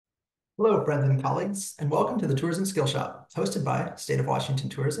Hello, friends and colleagues, and welcome to the Tourism Skill Shop, hosted by State of Washington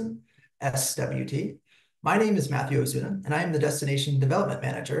Tourism, SWT. My name is Matthew Ozuna, and I am the Destination Development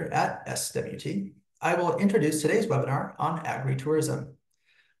Manager at SWT. I will introduce today's webinar on agritourism.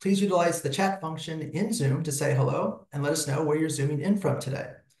 Please utilize the chat function in Zoom to say hello and let us know where you're zooming in from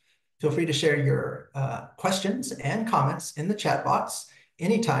today. Feel free to share your questions and comments in the chat box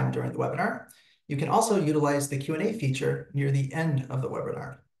anytime during the webinar. You can also utilize the Q&A feature near the end of the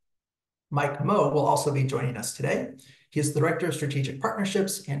webinar. Mike Moe will also be joining us today. He is the Director of Strategic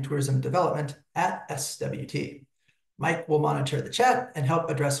Partnerships and Tourism Development at SWT. Mike will monitor the chat and help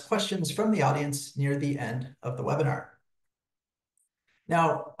address questions from the audience near the end of the webinar.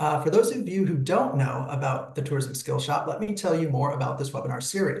 Now, for those of you who don't know about the Tourism Skill Shop, let me tell you more about this webinar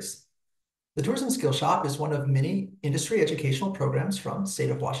series. The Tourism Skill Shop is one of many industry educational programs from State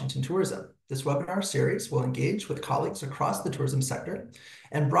of Washington Tourism. This webinar series will engage with colleagues across the tourism sector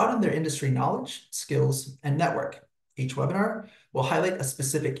and broaden their industry knowledge, skills, and network. Each webinar will highlight a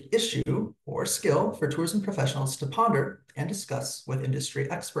specific issue or skill for tourism professionals to ponder and discuss with industry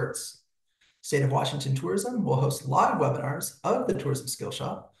experts. State of Washington Tourism will host live webinars of the Tourism Skill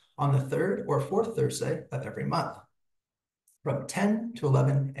Shop on the third or fourth Thursday of every month from 10 to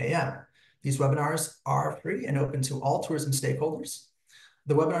 11 a.m. These webinars are free and open to all tourism stakeholders.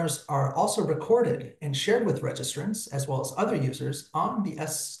 The webinars are also recorded and shared with registrants as well as other users on the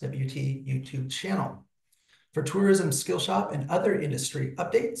SWT YouTube channel. For Tourism Skill Shop and other industry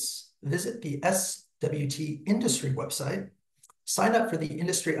updates, visit the SWT industry website, sign up for the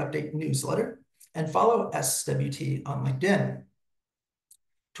industry update newsletter, and follow SWT on LinkedIn.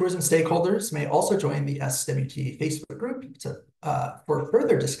 Tourism stakeholders may also join the SWT Facebook group for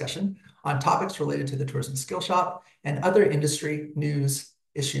further discussion on topics related to the Tourism Skill Shop and other industry news,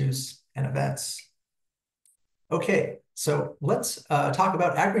 issues, and events. Okay, so let's talk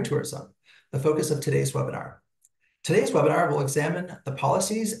about agritourism, the focus of today's webinar. Today's webinar will examine the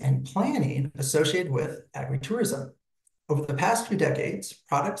policies and planning associated with agritourism. Over the past few decades,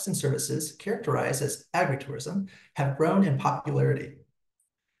 products and services characterized as agritourism have grown in popularity.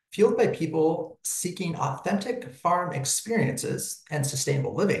 Fueled by people seeking authentic farm experiences and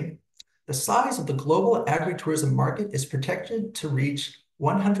sustainable living, the size of the global agritourism market is projected to reach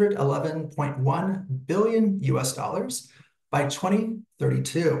 $111.1 billion by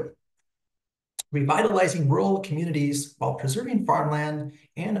 2032, revitalizing rural communities while preserving farmland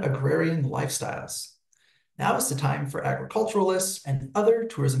and agrarian lifestyles. Now is the time for agriculturalists and other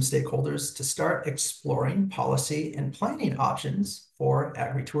tourism stakeholders to start exploring policy and planning options for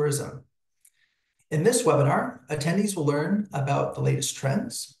agritourism. In this webinar, attendees will learn about the latest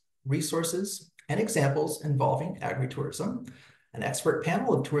trends, resources, and examples involving agritourism. An expert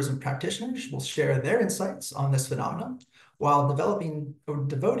panel of tourism practitioners will share their insights on this phenomenon while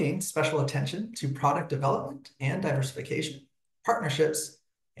devoting special attention to product development and diversification, partnerships,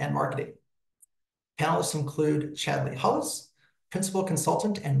 and marketing. Panelists include Chadley Hollas, Principal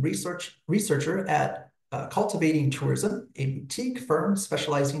Consultant and Researcher at Cultivating Tourism, a boutique firm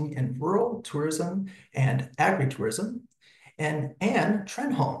specializing in rural tourism and agritourism, and Anne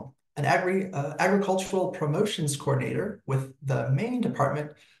Trenholm, an agricultural promotions coordinator with the Maine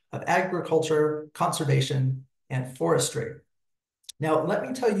Department of Agriculture, Conservation, and Forestry. Now, let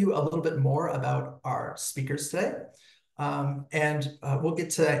me tell you a little bit more about our speakers today. We'll get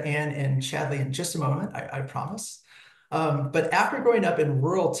to Anne and Chadley in just a moment, I promise. But after growing up in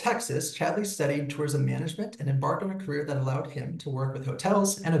rural Texas, Chadley studied tourism management and embarked on a career that allowed him to work with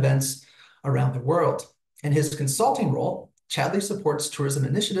hotels and events around the world. In his consulting role, Chadley supports tourism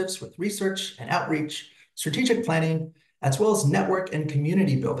initiatives with research and outreach, strategic planning, as well as network and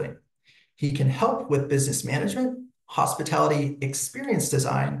community building. He can help with business management, hospitality experience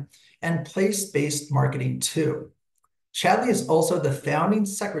design, and place-based marketing too. Chadley is also the founding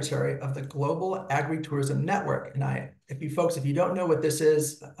secretary of the Global Agritourism Network. And if you don't know what this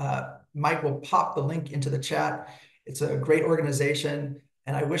is, Mike will pop the link into the chat. It's a great organization.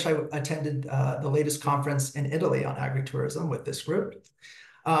 And I wish I attended the latest conference in Italy on agritourism with this group.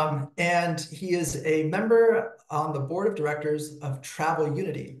 And he is a member on the board of directors of Travel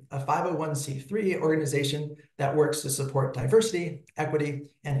Unity, a 501c3 organization that works to support diversity, equity,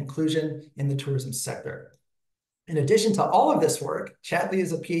 and inclusion in the tourism sector. In addition to all of this work, Chadley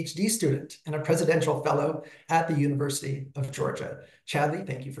is a PhD student and a presidential fellow at the University of Georgia. Chadley,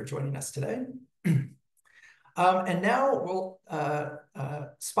 thank you for joining us today. And now we'll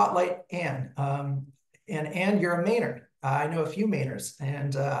spotlight Anne. And Anne, you're a Mainer. I know a few Mainers,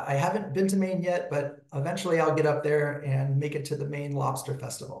 and I haven't been to Maine yet, but eventually I'll get up there and make it to the Maine Lobster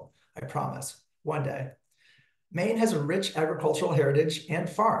Festival. I promise, one day. Maine has a rich agricultural heritage and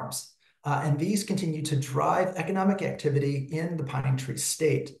farms. And these continue to drive economic activity in the Pine Tree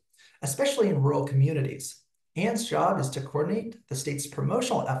State, especially in rural communities. Anne's job is to coordinate the state's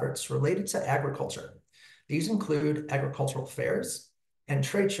promotional efforts related to agriculture. These include agricultural fairs and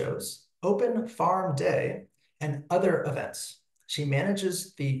trade shows, Open Farm Day, and other events. She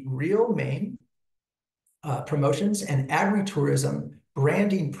manages the Real Maine Promotions and Agritourism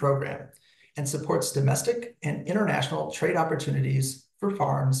branding program and supports domestic and international trade opportunities for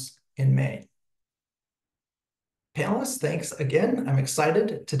farms in Maine. Panelists, thanks again. I'm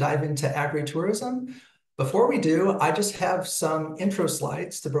excited to dive into agritourism. Before we do, I just have some intro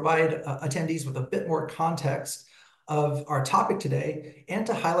slides to provide attendees with a bit more context of our topic today and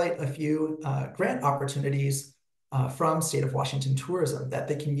to highlight a few grant opportunities from State of Washington Tourism that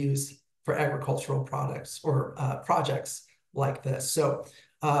they can use for agricultural products or projects like this. So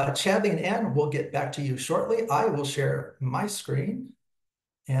Chadley and Anne, we'll get back to you shortly. I will share my screen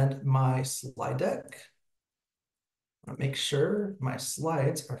and my slide deck. I'll make sure my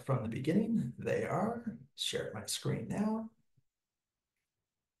slides are from the beginning. They are. Share my screen now.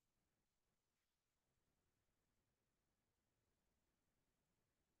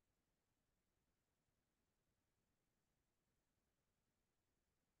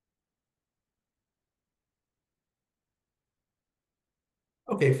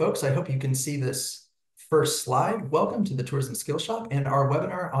 Okay, folks, I hope you can see this first slide. Welcome to the Tourism Skillshop and our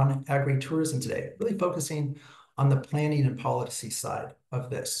webinar on agritourism today, really focusing on the planning and policy side of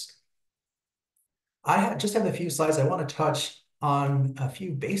this. I just have a few slides. I want to touch on a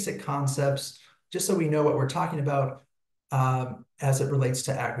few basic concepts, just so we know what we're talking about as it relates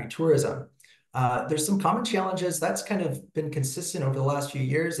to agritourism. There's some common challenges that's kind of been consistent over the last few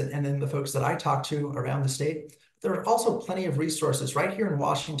years, and then the folks that I talk to around the state. There are also plenty of resources right here in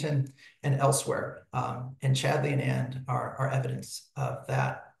Washington and elsewhere, and Chadley and Anne are evidence of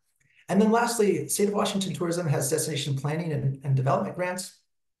that. And then lastly, State of Washington Tourism has destination planning and development grants.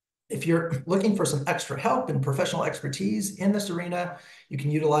 If you're looking for some extra help and professional expertise in this arena, you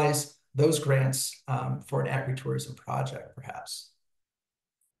can utilize those grants for an agritourism project, perhaps.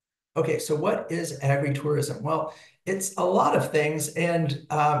 Okay, so what is agritourism? Well, it's a lot of things, and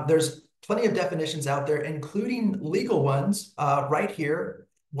there's plenty of definitions out there, including legal ones right here.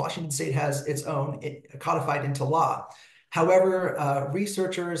 Washington State has its own codified into law. However,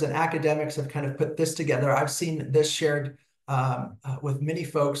 researchers and academics have kind of put this together. I've seen this shared with many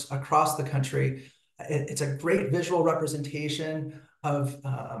folks across the country. It's a great visual representation of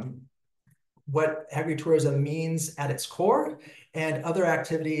what agritourism means at its core and other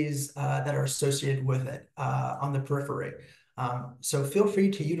activities that are associated with it on the periphery. So feel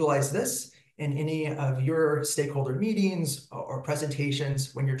free to utilize this in any of your stakeholder meetings or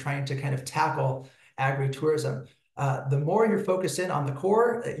presentations when you're trying to kind of tackle agritourism. The more you're focused in on the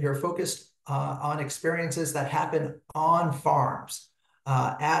core, you're focused on experiences that happen on farms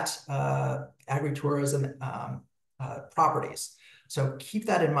at agritourism properties. So keep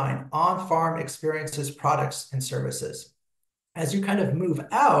that in mind, on-farm experiences, products, and services. As you kind of move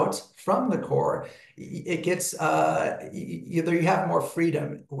out from the core, it gets, either you have more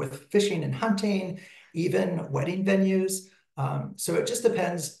freedom with fishing and hunting, even wedding venues. So it just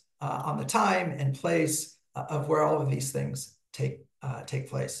depends on the time and place of where all of these things take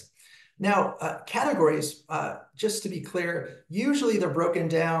place. Now, categories, just to be clear, usually they're broken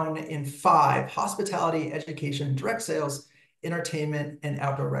down in 5: hospitality, education, direct sales, entertainment, and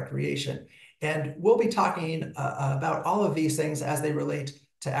outdoor recreation. And we'll be talking about all of these things as they relate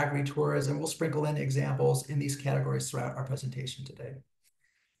to agritourism. We'll sprinkle in examples in these categories throughout our presentation today.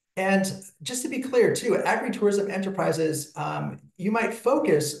 And just to be clear too, agritourism enterprises, you might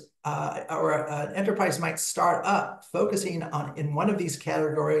focus or an enterprise might start up focusing on in one of these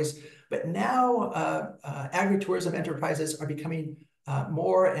categories, but now agritourism enterprises are becoming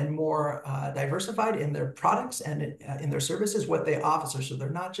more and more diversified in their products and in their services, what they offer. So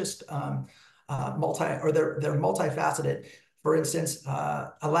they're not just they're multifaceted. For instance,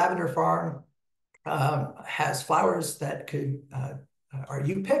 a lavender farm has flowers that could are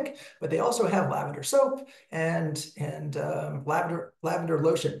you pick, but they also have lavender soap and lavender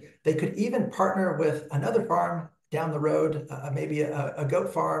lotion. They could even partner with another farm down the road, maybe a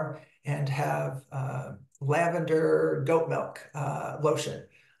goat farm, and have lavender goat milk lotion,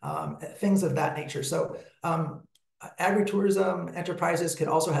 things of that nature. So agritourism enterprises can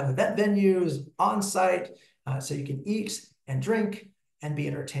also have event venues on site, so you can eat and drink and be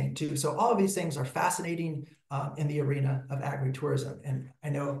entertained too. So all of these things are fascinating in the arena of agritourism. And I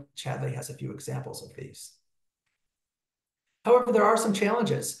know Chadley has a few examples of these. However, there are some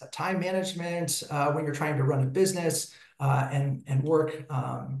challenges. Time management when you're trying to run a business, and work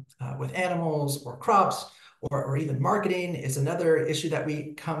with animals or crops, or even marketing is another issue that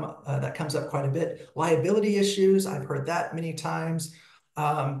that comes up quite a bit. Liability issues, I've heard that many times.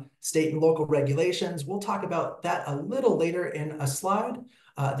 State and local regulations. We'll talk about that a little later in a slide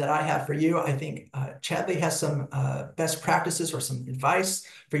that I have for you. I think Chadley has some best practices or some advice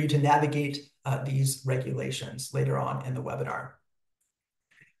for you to navigate these regulations later on in the webinar.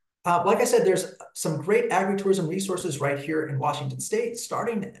 Like I said, there's some great agritourism resources right here in Washington State,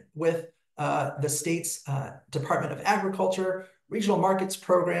 starting with the state's Department of Agriculture. Regional Markets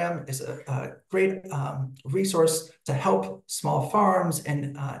Program is a great resource to help small farms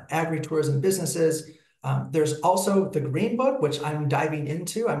and agritourism businesses. There's also the Green Book, which I'm diving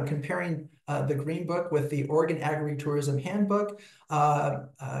into. I'm comparing the Green Book with the Oregon Agritourism Handbook,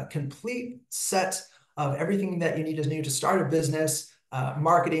 a complete set of everything that you need to know to start a business,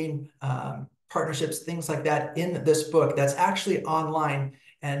 marketing, partnerships, things like that in this book that's actually online,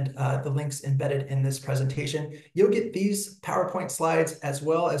 and the links embedded in this presentation. You'll get these PowerPoint slides as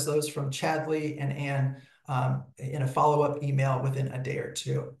well as those from Chadley and Anne in a follow-up email within a day or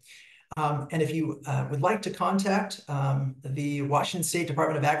two. And if you would like to contact the Washington State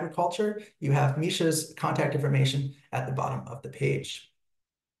Department of Agriculture, you have Misha's contact information at the bottom of the page.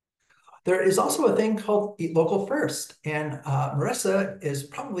 There is also a thing called Eat Local First, and Marissa is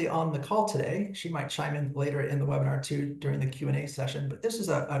probably on the call today. She might chime in later in the webinar too during the Q&A session, but this is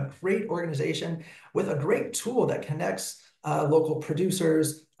a great organization with a great tool that connects local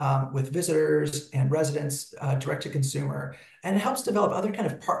producers with visitors and residents direct to consumer, and it helps develop other kind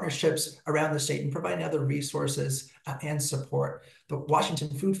of partnerships around the state and providing other resources and support. The Washington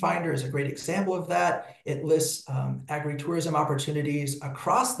Food Finder is a great example of that. It lists agritourism opportunities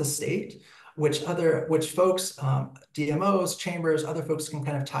across the state, which folks, DMOs, chambers, other folks can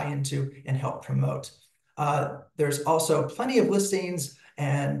kind of tie into and help promote. There's also plenty of listings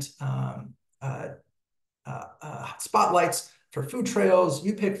and spotlights for food trails,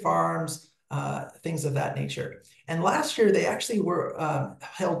 you-pick farms, things of that nature. And last year, they actually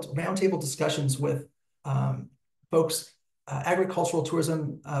held roundtable discussions with folks, agricultural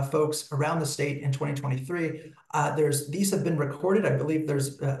tourism folks around the state in 2023. These have been recorded. I believe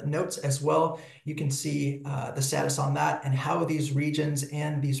there's notes as well. You can see the status on that and how these regions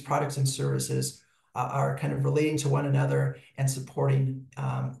and these products and services are kind of relating to one another and supporting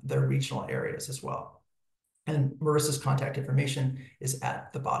their regional areas as well. And Marissa's contact information is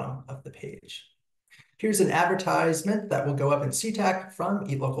at the bottom of the page. Here's an advertisement that will go up in CTAC from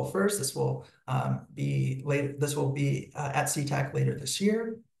Eat Local First. This will be later. This will be at CTAC later this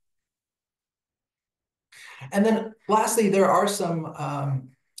year. And then lastly, there are some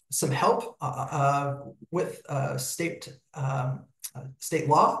help with state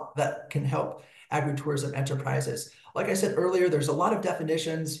law that can help agritourism enterprises. Like I said earlier, there's a lot of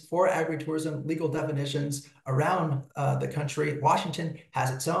definitions for agritourism, legal definitions around the country. Washington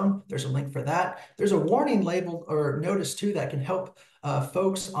has its own. There's a link for that. There's a warning label or notice too that can help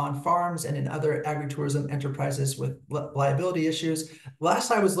folks on farms and in other agritourism enterprises with liability issues.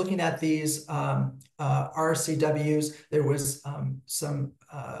 Last I was looking at these RCWs, there was some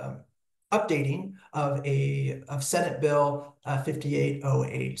updating of Senate Bill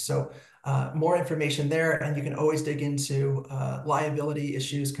 5808. So more information there, and you can always dig into liability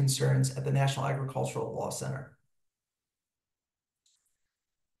issues, concerns at the National Agricultural Law Center.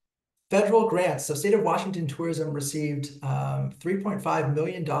 Federal grants. So State of Washington Tourism received $3.5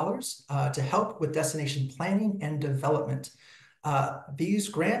 million to help with destination planning and development. These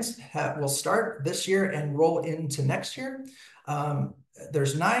grants will start this year and roll into next year.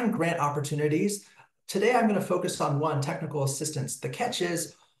 There's 9 grant opportunities. Today, I'm going to focus on one, technical assistance. The catch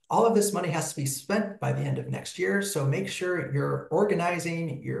is all of this money has to be spent by the end of next year. So make sure you're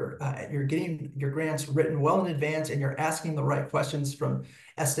organizing, you're getting your grants written well in advance, and you're asking the right questions from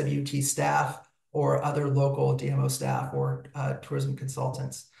SWT staff or other local DMO staff or tourism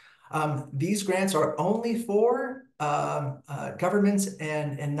consultants. These grants are only for governments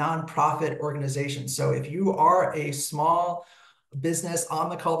and nonprofit organizations. So if you are a small business on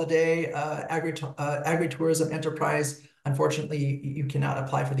the call today, agritourism enterprise, unfortunately, you cannot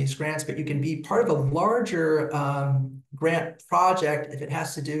apply for these grants, but you can be part of a larger grant project if it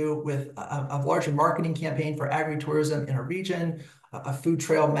has to do with a larger marketing campaign for agritourism in a region, a food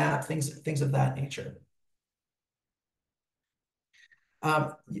trail map, things of that nature.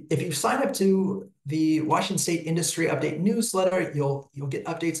 If you sign up to the Washington State Industry Update newsletter, you'll get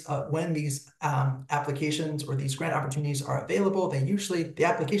updates when these applications or these grant opportunities are available. The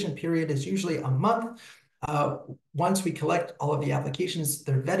application period is usually a month. Once we collect all of the applications,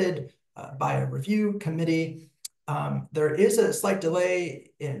 they're vetted by a review committee. There is a slight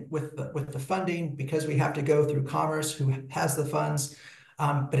delay with the funding because we have to go through Commerce, who has the funds.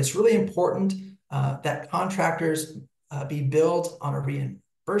 But it's really important that contractors be billed on a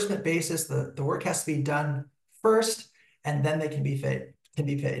reimbursement basis. The work has to be done first, and then they can be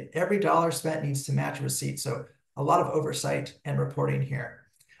paid. Every dollar spent needs to match a receipt. So a lot of oversight and reporting here.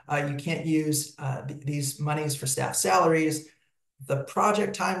 You can't use these monies for staff salaries. The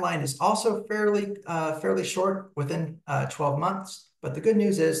project timeline is also fairly short, within 12 months. But the good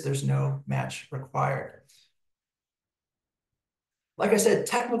news is there's no match required. Like I said,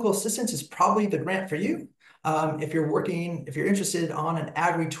 technical assistance is probably the grant for you. If you're interested on an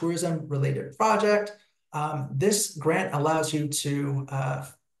agritourism related project, this grant allows you to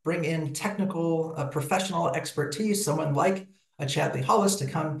bring in technical, professional expertise, someone like a Chadley Hollas to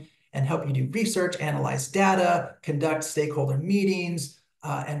come and help you do research, analyze data, conduct stakeholder meetings,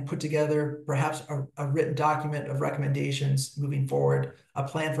 and put together perhaps a written document of recommendations moving forward, a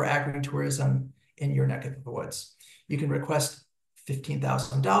plan for agritourism in your neck of the woods. You can request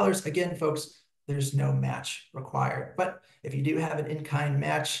 $15,000. Again, folks, there's no match required. But if you do have an in-kind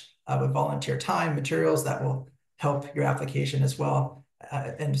match with volunteer time, materials, that will help your application as well,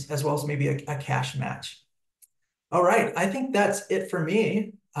 and as well as maybe a cash match. All right, I think that's it for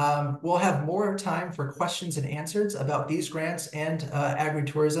me. We'll have more time for questions and answers about these grants and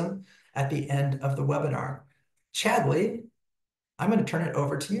agritourism at the end of the webinar. Chadley, I'm going to turn it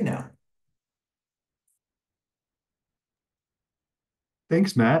over to you now.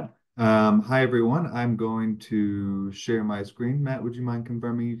 Thanks, Matt. Hi, everyone. I'm going to share my screen. Matt, would you mind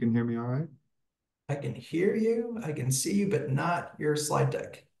confirming you can hear me all right? I can hear you, I can see you, but not your slide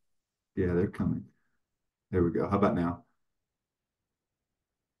deck. Yeah, they're coming. There we go. How about now?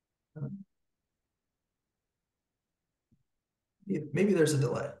 Maybe there's a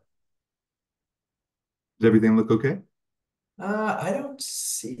delay. Does everything look okay? I don't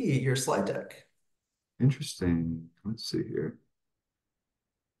see your slide deck. Interesting. Let's see here.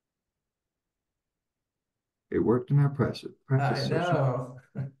 It worked in our practice I session. know.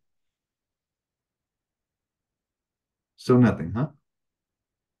 Still nothing, huh?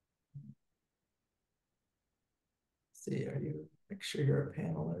 See, make sure you're a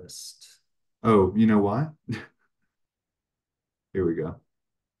panelist. Oh, you know why? Here we go.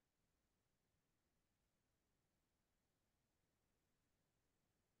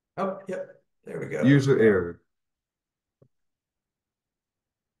 Oh, yep, there we go. User error.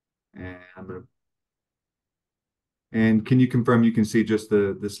 And can you confirm you can see just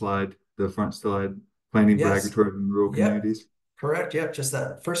the slide, the front slide, planning for Yes, agritourism in rural yep, communities? correct, yep, just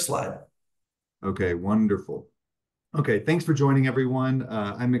that first slide. Okay, wonderful. Okay, thanks for joining, everyone.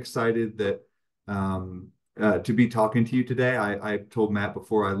 I'm excited that to be talking to you today. I told Matt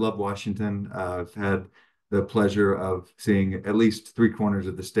before, I love Washington. I've had the pleasure of seeing at least 3 corners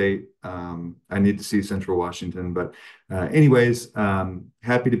of the state. I need to see Central Washington, but anyways,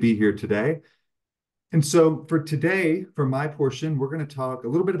 happy to be here today. And so for today, for my portion, we're going to talk a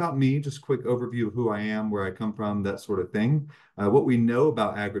little bit about me, just a quick overview of who I am, where I come from, that sort of thing, what we know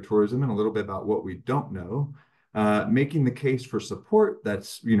about agritourism, and a little bit about what we don't know, making the case for support.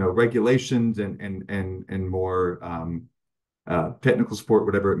 That's, regulations and more technical support,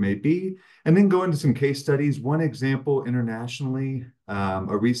 whatever it may be, and then go into some case studies. One example internationally,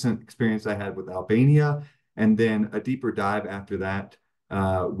 a recent experience I had with Albania, and then a deeper dive after that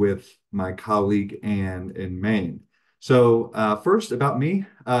with my colleague Anne in Maine. So first about me,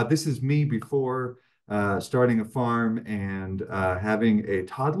 this is me before starting a farm and having a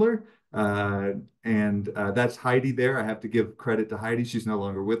toddler. And that's Heidi there. I have to give credit to Heidi. She's no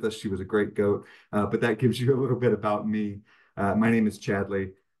longer with us. She was a great goat, but that gives you a little bit about me. My name is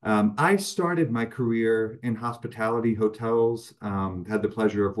Chadley. I started my career in hospitality hotels, had the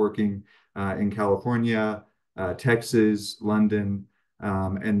pleasure of working in California, Texas, London,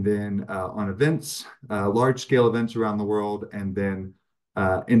 and then on events, large scale events around the world, and then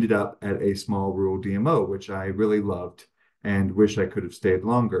ended up at a small rural DMO, which I really loved and wish I could have stayed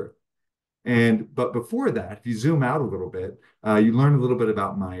longer. But before that, if you zoom out a little bit, you learn a little bit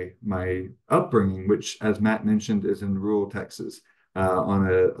about my upbringing, which, as Matt mentioned, is in rural Texas, on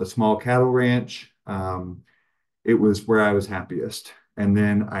a small cattle ranch. It was where I was happiest. And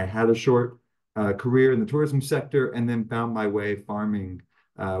then I had a short career in the tourism sector, and then found my way farming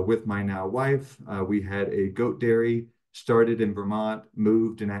with my now wife. We had a goat dairy, started in Vermont,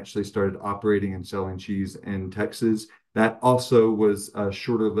 moved and actually started operating and selling cheese in Texas. That also was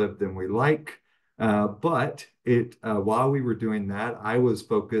shorter lived than we like. But while we were doing that, I was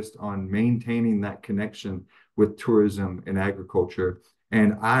focused on maintaining that connection with tourism and agriculture.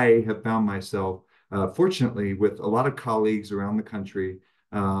 And I have found myself fortunately, with a lot of colleagues around the country,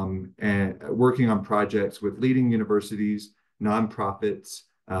 and working on projects with leading universities, nonprofits,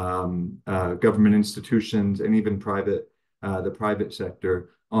 government institutions, and even the private sector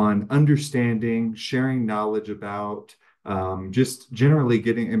on understanding, sharing knowledge about, just generally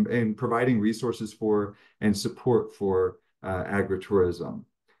getting and providing resources for and support for agritourism.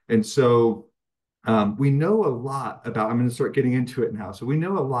 And so we know a lot about, I'm going to start getting into it now. So we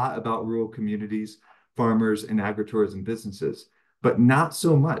know a lot about rural communities, farmers, and agritourism businesses, but not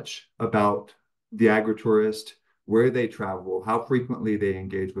so much about the agritourist, where they travel, how frequently they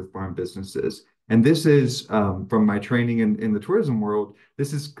engage with farm businesses. And this is, from my training in the tourism world,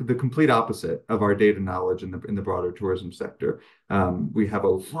 this is the complete opposite of our data knowledge in the broader tourism sector. We have a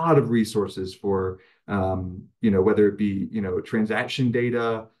lot of resources for, whether it be, transaction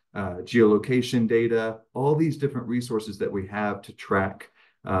data, geolocation data, all these different resources that we have to track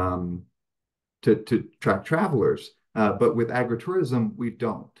track travelers. But with agritourism, we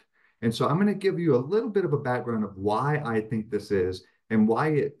don't. And so I'm going to give you a little bit of a background of why I think this is and why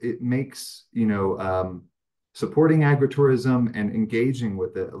it makes, supporting agritourism and engaging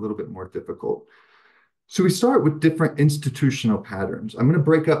with it a little bit more difficult. So we start with different institutional patterns. I'm going to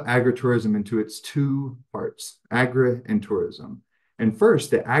break up agritourism into its two parts, agri and tourism. And first,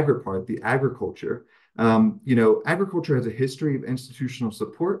 the agri part, the agriculture. Agriculture has a history of institutional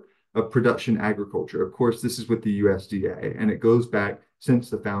support of production agriculture. Of course, this is with the USDA, and it goes back since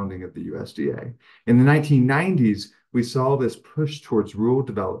the founding of the USDA. In the 1990s, we saw this push towards rural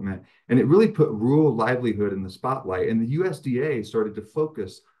development, and it really put rural livelihood in the spotlight. And the USDA started to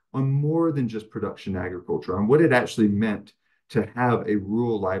focus on more than just production agriculture, on what it actually meant to have a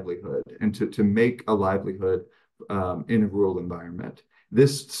rural livelihood and to make a livelihood in a rural environment.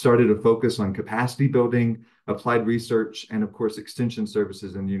 This started a focus on capacity building, applied research, and of course, extension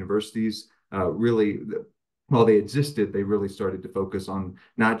services in universities. Really, while they existed, they really started to focus on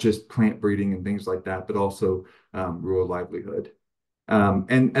not just plant breeding and things like that, but also rural livelihood.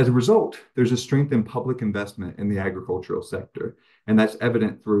 And as a result, there's a strength in public investment in the agricultural sector. And that's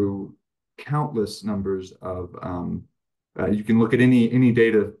evident through countless numbers of, you can look at any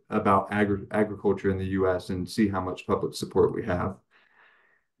data about agriculture in the US and see how much public support we have.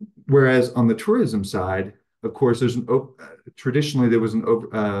 Whereas on the tourism side, of course, traditionally there was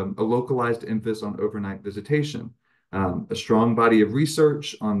a localized emphasis on overnight visitation, a strong body of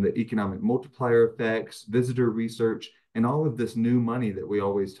research on the economic multiplier effects, visitor research, and all of this new money that we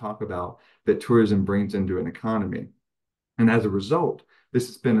always talk about that tourism brings into an economy. And as a result, this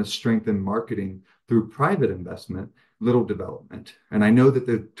has been a strength in marketing through private investment, little development. And I know that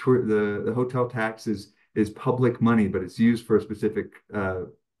the hotel tax is public money, but it's used for a specific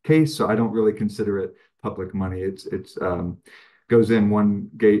case, so I don't really consider it public money. It's goes in one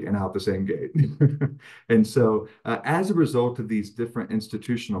gate and out the same gate. And so as a result of these different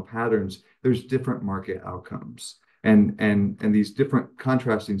institutional patterns, there's different market outcomes. And these different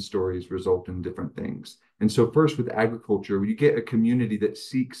contrasting stories result in different things. And so first with agriculture, you get a community that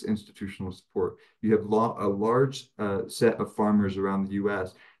seeks institutional support. You have a large set of farmers around the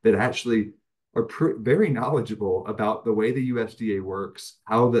US that actually are very knowledgeable about the way the USDA works,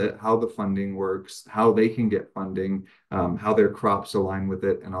 how the funding works, how they can get funding, how their crops align with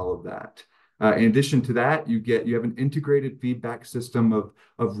it, and all of that. In addition to that, you have an integrated feedback system of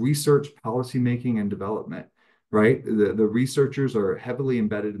research, policymaking, and development. Right, the researchers are heavily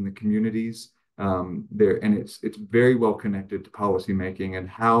embedded in the communities there, and it's very well connected to policymaking and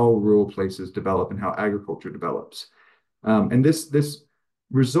how rural places develop and how agriculture develops. And this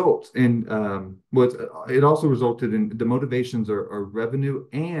results in it also resulted in the motivations are revenue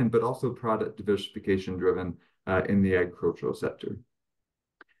but also product diversification driven in the agricultural sector.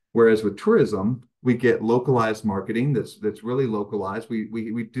 Whereas with tourism, we get localized marketing that's really localized.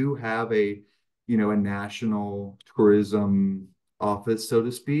 We do have a national tourism office, so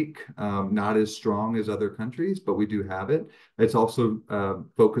to speak, not as strong as other countries, but we do have it. It's also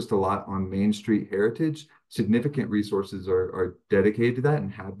focused a lot on Main Street heritage. Significant resources are dedicated to that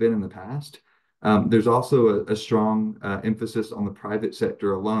and have been in the past. There's also a strong emphasis on the private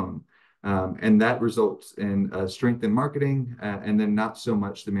sector alone. And that results in strength in marketing and then not so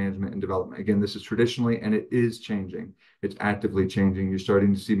much the management and development. Again, this is traditionally, and it is changing. It's actively changing. You're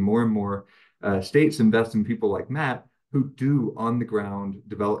starting to see more and more states invest in people like Matt who do on-the-ground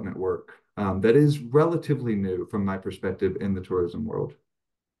development work that is relatively new from my perspective in the tourism world.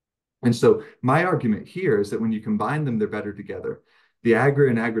 And so my argument here is that when you combine them, they're better together. The agri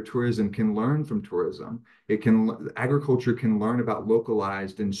and agritourism can learn from tourism. Agriculture can learn about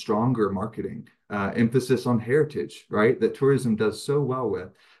localized and stronger marketing, emphasis on heritage, right? That tourism does so well with.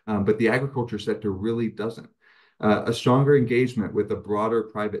 but the agriculture sector really doesn't. A stronger engagement with a broader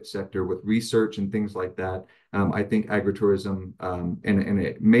private sector, with research and things like that. I think agritourism, and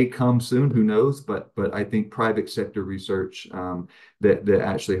it may come soon, who knows? But I think private sector research that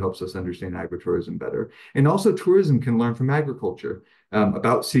actually helps us understand agritourism better. And also, tourism can learn from agriculture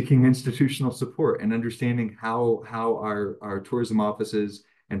about seeking institutional support and understanding how our tourism offices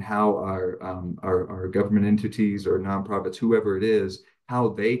and how our government entities or nonprofits, whoever it is, how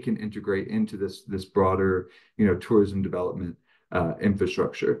they can integrate into this broader, tourism development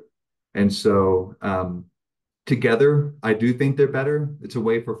infrastructure. And so together, I do think they're better. It's a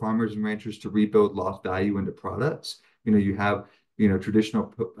way for farmers and ranchers to rebuild lost value into products. You have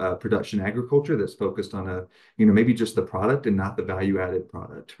traditional production agriculture that's focused on maybe just the product and not the value added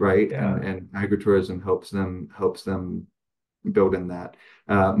product, right? Yeah. And agritourism helps them build in that.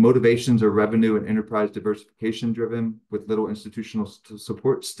 Motivations are revenue and enterprise diversification driven with little institutional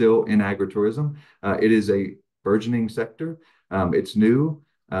support still in agritourism. It is a burgeoning sector. It's new.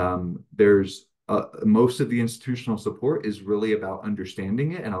 There's most of the institutional support is really about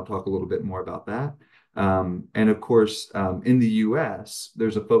understanding it, and I'll talk a little bit more about that. And of course, in the US,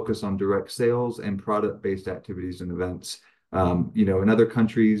 there's a focus on direct sales and product-based activities and events. In other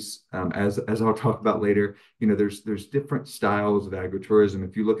countries, as I'll talk about later, there's different styles of agritourism.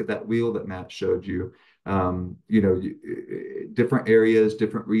 If you look at that wheel that Matt showed you, different areas,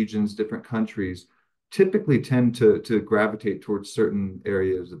 different regions, different countries typically tend to gravitate towards certain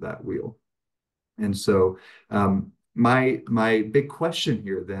areas of that wheel. And so my big question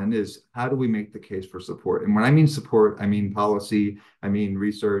here then is, how do we make the case for support? And when I mean support, I mean policy, I mean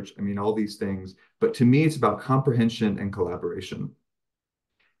research, I mean all these things. But to me, it's about comprehension and collaboration.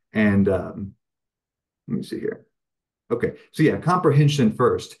 And let me see here. Okay, so yeah, comprehension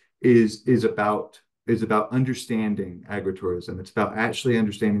first is about understanding agritourism. It's about actually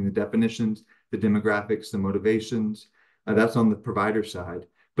understanding the definitions, the demographics, the motivations. That's on the provider side.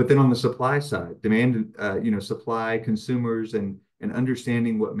 But then on the supply side, demand, supply, consumers, and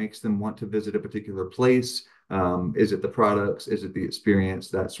understanding what makes them want to visit a particular place. Is it the products? Is it the experience?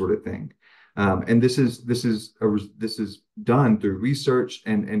 That sort of thing. And this is done through research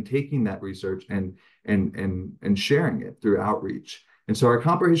and taking that research and sharing it through outreach. And so our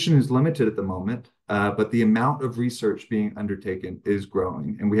comprehension is limited at the moment, but the amount of research being undertaken is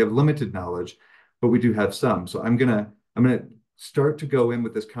growing, and we have limited knowledge, but we do have some. So I'm gonna start to go in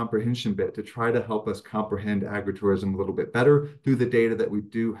with this comprehension bit to try to help us comprehend agritourism a little bit better through the data that we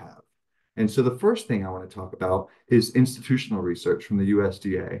do have. And so the first thing I want to talk about is institutional research from the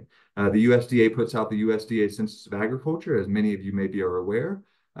USDA. The USDA puts out the USDA Census of Agriculture, as many of you maybe are aware.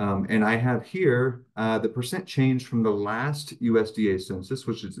 And I have here the percent change from the last USDA census,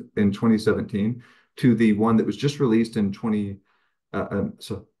 which is in 2017, to the one that was just released in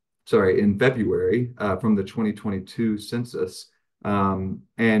in February from the 2022 census.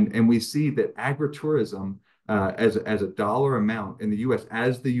 And we see that agritourism as a dollar amount in the US,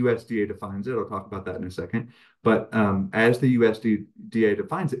 as the USDA defines it, I'll talk about that in a second, but as the USDA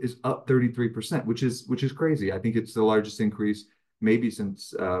defines it, is up 33%, which is crazy. I think it's the largest increase maybe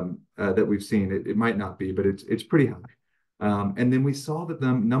since that we've seen. It might not be, but it's pretty high. And then we saw that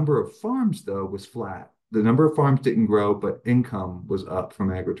the number of farms, though, was flat. The number of farms didn't grow, but income was up from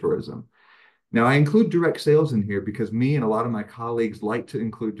agritourism. Now, I include direct sales in here because me and a lot of my colleagues like to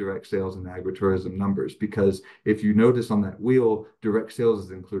include direct sales in agritourism numbers, because if you notice on that wheel, direct sales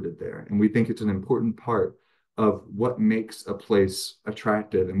is included there. And we think it's an important part of what makes a place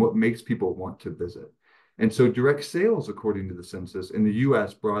attractive and what makes people want to visit. And so direct sales, according to the census in the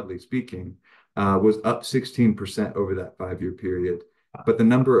US, broadly speaking, was up 16% over that 5-year period. But the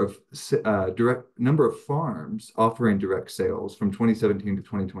number of farms offering direct sales from 2017 to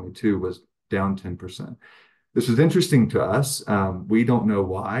 2022 was down 10%. This is interesting to us. We don't know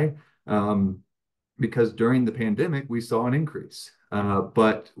why, because during the pandemic, we saw an increase.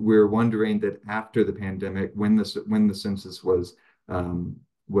 But we're wondering that after the pandemic, when the census was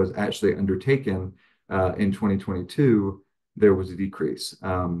actually undertaken in 2022, there was a decrease.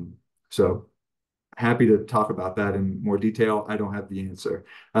 So happy to talk about that in more detail. I don't have the answer.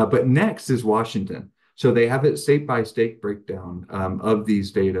 But next is Washington. So they have a state-by-state breakdown of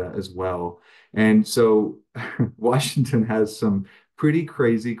these data as well. And so Washington has some pretty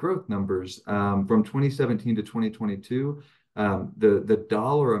crazy growth numbers. From 2017 to 2022, the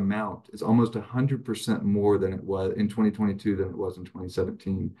dollar amount is almost 100% more than it was in 2022 than it was in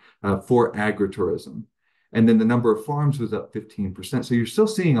 2017 for agritourism. And then the number of farms was up 15%. So you're still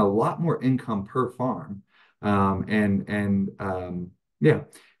seeing a lot more income per farm. Yeah.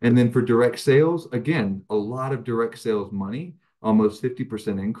 And then for direct sales, again, a lot of direct sales money, almost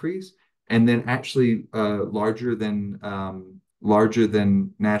 50% increase, and then actually larger than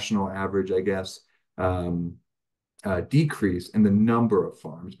national average, I guess, decrease in the number of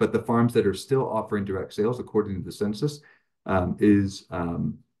farms. But the farms that are still offering direct sales, according to the census, is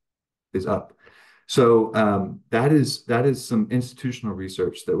up. So that is some institutional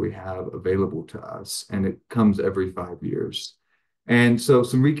research that we have available to us, and it comes every 5 years. And so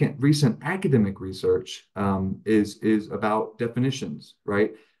some recent academic research is about definitions,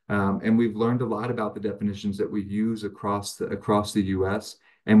 right? And we've learned a lot about the definitions that we use across the U.S.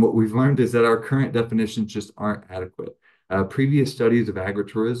 And what we've learned is that our current definitions just aren't adequate. Previous studies of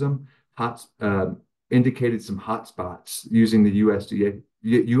agritourism indicated some hotspots using the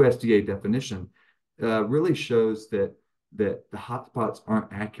USDA definition. Really shows that the hotspots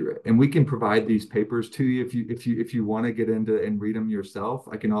aren't accurate. And we can provide these papers to you if you want to get into and read them yourself.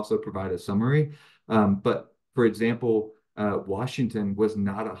 I can also provide a summary. But for example, Washington was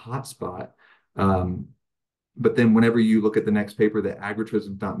not a hotspot. But then whenever you look at the next paper that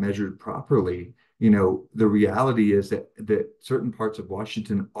agritourism is not measured properly, the reality is that certain parts of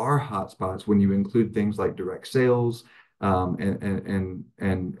Washington are hotspots when you include things like direct sales, and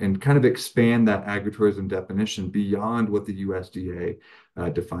kind of expand that agritourism definition beyond what the USDA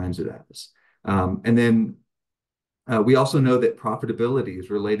defines it as. And then we also know that profitability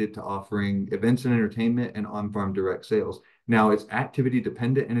is related to offering events and entertainment and on-farm direct sales. Now, it's activity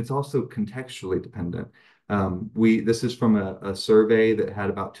dependent and it's also contextually dependent. This is from a survey that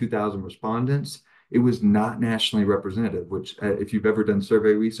had about 2,000 respondents. It was not nationally representative, which if you've ever done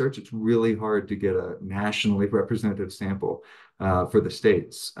survey research, it's really hard to get a nationally representative sample for the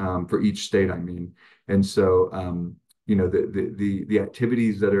states, for each state, I mean. And so, the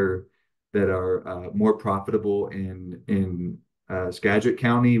activities that are more profitable in Skagit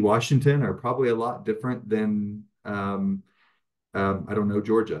County, Washington, are probably a lot different than I don't know,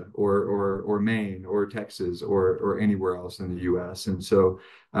 Georgia or Maine or Texas or anywhere else in the U.S. And so,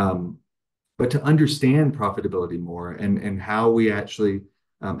 but to understand profitability more and how we actually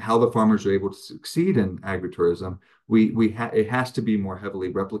how the farmers are able to succeed in agritourism, it has to be more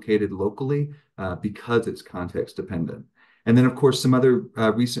heavily replicated locally because it's context dependent. And then, of course, some other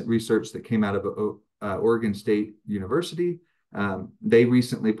recent research that came out of Oregon State University. They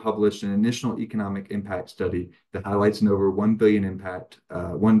recently published an initial economic impact study that highlights an over $1 billion impact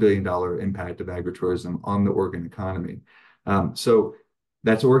of agritourism on the Oregon economy. So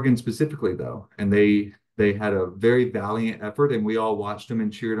that's Oregon specifically, though, and they had a very valiant effort, and we all watched them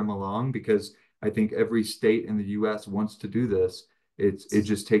and cheered them along because I think every state in the U.S. wants to do this. It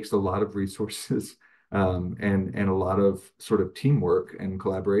just takes a lot of resources and a lot of sort of teamwork and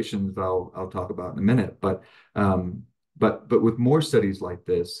collaboration that I'll talk about in a minute. But with more studies like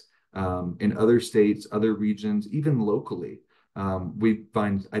this in other states, other regions, even locally, I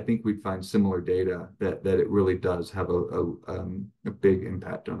think we'd find similar data that it really does have a big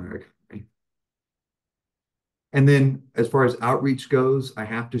impact on our economy. And then as far as outreach goes, I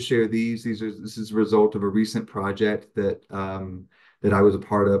have to share these. This is a result of a recent project that I was a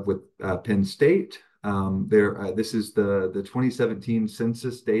part of with Penn State. This is the 2017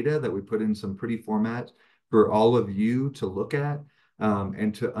 census data that we put in some pretty formats for all of you to look at.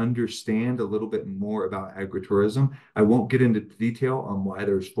 And to understand a little bit more about agritourism. I won't get into detail on why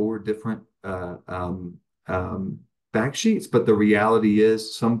there's 4 different fact sheets, but the reality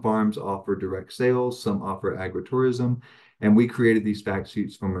is some farms offer direct sales, some offer agritourism, and we created these fact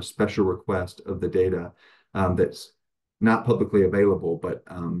sheets from a special request of the data that's not publicly available, but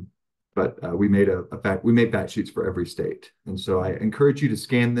we made fact sheets for every state. And so I encourage you to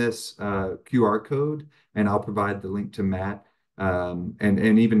scan this QR code, and I'll provide the link to Matt.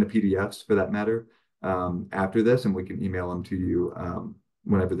 And even the PDFs for that matter, after this, and we can email them to you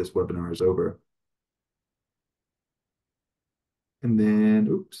whenever this webinar is over. And then,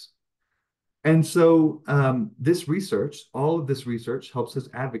 oops. And so all of this research helps us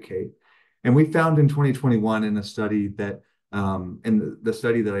advocate. And we found in 2021 in a study that, in the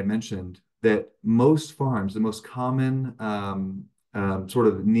study that I mentioned, that most farms, the most common sort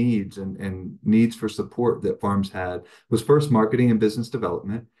of needs and needs for support that farms had was first marketing and business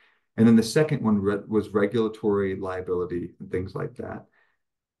development. And then the second one was regulatory liability and things like that.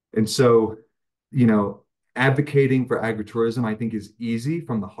 And so, advocating for agritourism, I think, is easy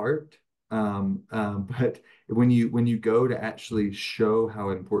from the heart. But when you go to actually show how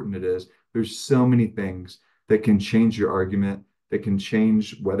important it is, there's so many things that can change your argument, that can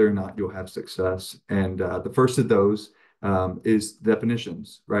change whether or not you'll have success. And the first of those is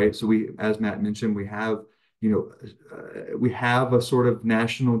definitions, right? So as Matt mentioned, we have we have a sort of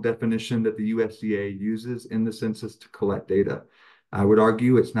national definition that the USDA uses in the census to collect data. I would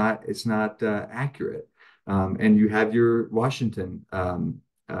argue it's not accurate. And you have your Washington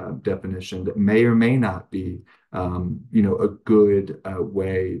definition that may or may not be a good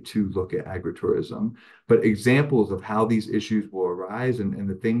way to look at agritourism. But examples of how these issues will arise and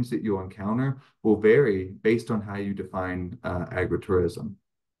the things that you'll encounter will vary based on how you define agritourism.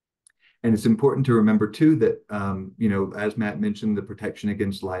 And it's important to remember too that, as Matt mentioned, the protection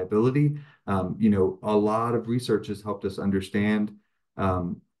against liability, a lot of research has helped us understand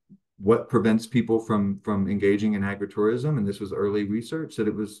what prevents people from engaging in agritourism. And this was early research that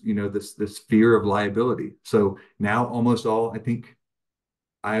it was, this fear of liability. So now almost all, I think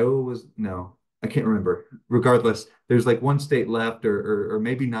Iowa was, no, I can't remember. Regardless, there's like one state left or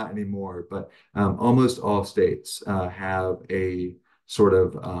maybe not anymore, but almost all states have a sort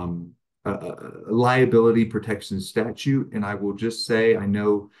of a liability protection statute. And I will just say, I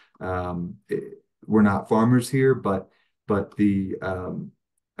know we're not farmers here, but these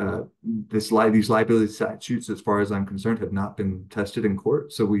liability statutes, as far as I'm concerned, have not been tested in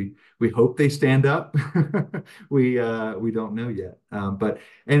court. So we hope they stand up. We don't know yet. But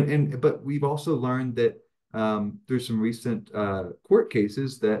we've also learned that through some recent court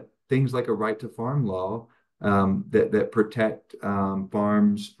cases that things like a right to farm law that protect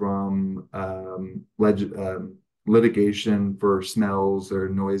farms from litigation for smells or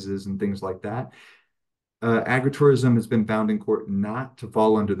noises and things like that. Agritourism has been found in court not to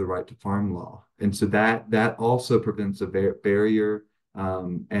fall under the right to farm law. And so that also prevents a barrier,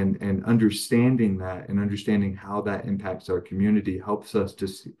 and understanding that and understanding how that impacts our community helps us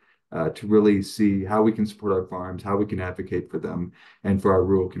to really see how we can support our farms, how we can advocate for them, and for our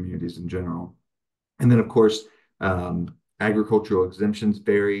rural communities in general. And then, of course, agricultural exemptions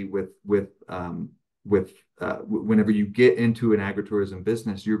vary with whenever you get into an agritourism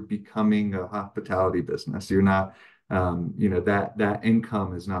business, you're becoming a hospitality business. You're not, that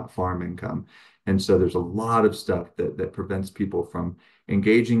income is not farm income. And so there's a lot of stuff that prevents people from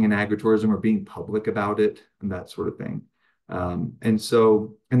engaging in agritourism or being public about it and that sort of thing. And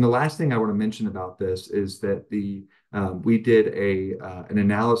the last thing I want to mention about this is that we did an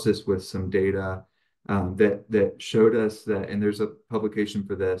analysis with some data that showed us that, and there's a publication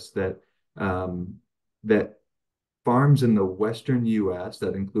for this, that farms in the Western US,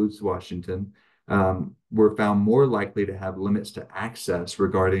 that includes Washington, were found more likely to have limits to access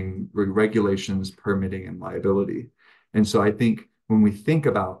regarding regulations, permitting, and liability. And so I think when we think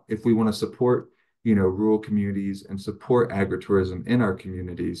about if we want to support, rural communities and support agritourism in our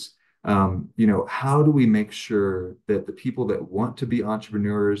communities, how do we make sure that the people that want to be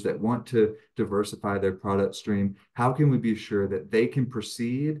entrepreneurs, that want to diversify their product stream, how can we be sure that they can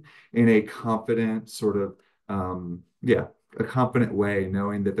proceed in a confident sort of, a confident way,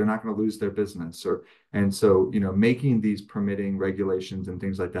 knowing that they're not going to lose their business? And so, making these permitting regulations and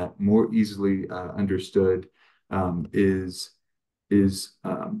things like that more easily understood is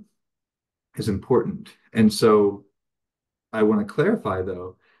important. And so I want to clarify,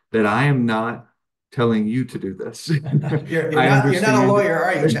 though, that I am not telling you to do this. You're not a lawyer,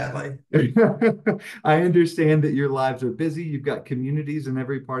 are you, Chadley? I understand that your lives are busy. You've got communities in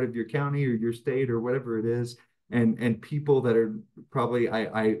every part of your county or your state or whatever it is, and people that are probably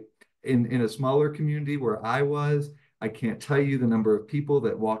in a smaller community where I was. I can't tell you the number of people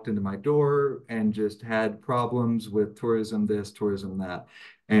that walked into my door and just had problems with tourism this, tourism that,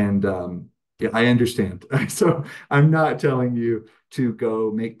 and yeah, I understand. So I'm not telling you to go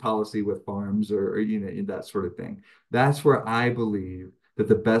make policy with farms or that sort of thing. That's where I believe that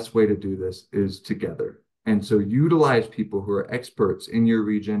the best way to do this is together. And so utilize people who are experts in your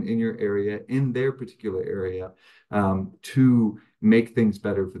region, in your area, in their particular area, to make things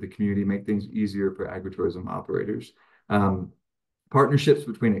better for the community, make things easier for agritourism operators. Partnerships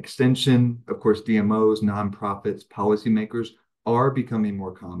between extension, of course, DMOs, nonprofits, policymakers are becoming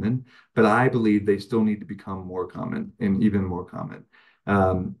more common, but I believe they still need to become more common and even more common.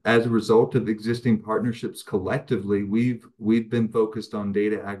 As a result of existing partnerships collectively, we've been focused on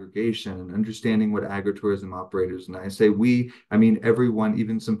data aggregation and understanding what agritourism operators, and I say we, I mean everyone,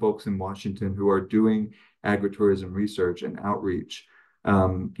 even some folks in Washington who are doing agritourism research and outreach.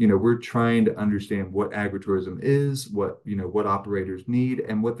 We're trying to understand what agritourism is, what operators need,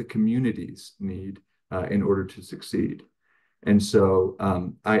 and what the communities need in order to succeed. And so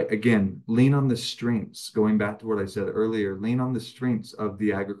I, again, lean on the strengths, going back to what I said earlier, lean on the strengths of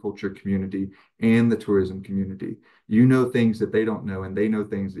the agriculture community and the tourism community. You know things that they don't know, and they know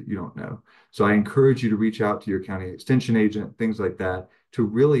things that you don't know. So I encourage you to reach out to your county extension agent, things like that, to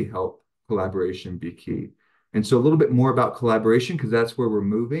really help collaboration be key. And so a little bit more about collaboration, because that's where we're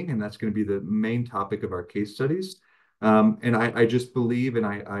moving, and that's going to be the main topic of our case studies. And I just believe, and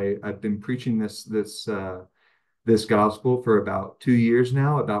I've been preaching this gospel for about 2 years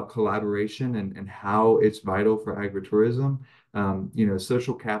now about collaboration and how it's vital for agritourism.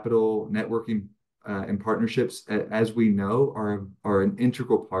 Social capital, networking, and partnerships, as we know, are an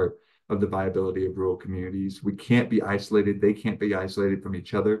integral part of the viability of rural communities. We can't be isolated. They can't be isolated from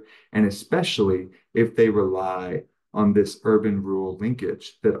each other. And especially if they rely on this urban-rural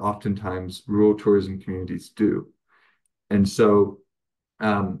linkage that oftentimes rural tourism communities do. And so,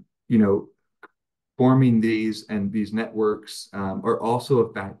 um, you know, forming these networks are also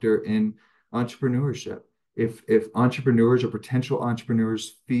a factor in entrepreneurship. If entrepreneurs or potential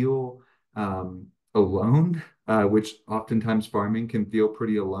entrepreneurs feel alone, which oftentimes farming can feel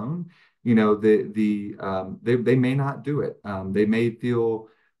pretty alone, they may not do it. They may feel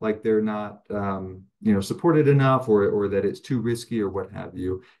like they're not supported enough, or that it's too risky, or what have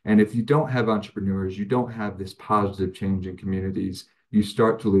you. And if you don't have entrepreneurs, you don't have this positive change in communities, you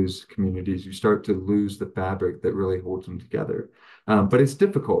start to lose communities, you start to lose the fabric that really holds them together. But it's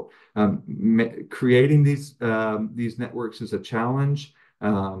difficult. Creating these networks is a challenge.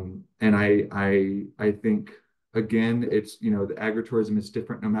 And I think, again, it's, the agritourism is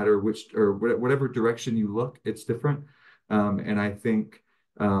different no matter which, or whatever direction you look, it's different. And I think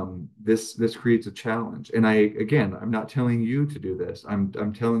this creates a challenge. And I'm not telling you to do this.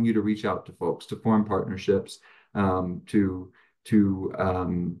 I'm telling you to reach out to folks, to form partnerships, to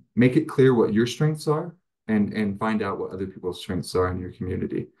make it clear what your strengths are, and find out what other people's strengths are in your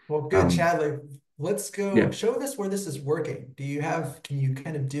community. Well, good, Chadley. Let's go Yeah. show us where this is working. Can you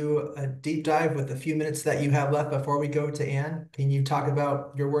kind of do a deep dive with the few minutes that you have left before we go to Anne? Can you talk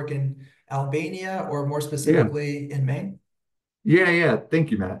about your work in Albania, or more Yeah. specifically in Maine? Yeah. Thank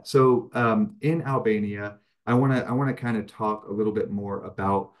you, Matt. So in Albania, I want to kind of talk a little bit more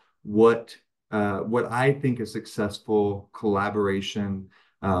about what what I think a successful collaboration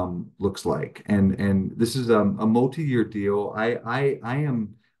looks like. And this is a multi-year deal. I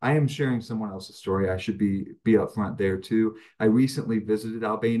am sharing someone else's story. I should be upfront there too. I recently visited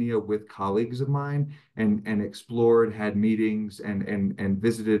Albania with colleagues of mine, and explored, had meetings, and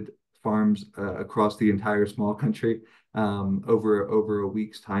visited farms across the entire small country over a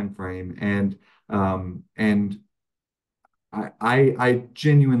week's time frame. And I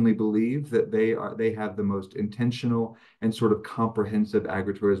genuinely believe that they have the most intentional and sort of comprehensive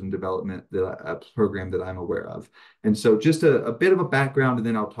agritourism development program that I'm aware of. And so, just a bit of a background, and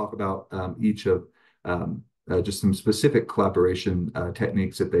then I'll talk about each of just some specific collaboration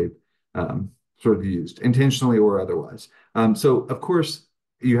techniques that they've sort of used, intentionally or otherwise. So, of course,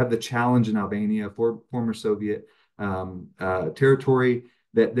 you have the challenge in Albania, former Soviet territory,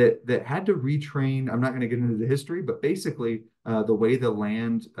 that had to retrain. I'm not going to get into the history, but basically, the way the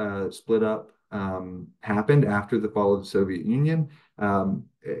land split up happened after the fall of the Soviet Union.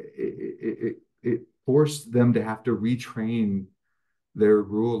 It forced them to have to retrain their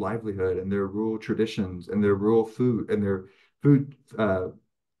rural livelihood, and their rural traditions, and their rural food, and their food,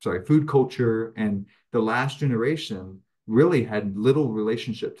 food culture. And the last generation really had little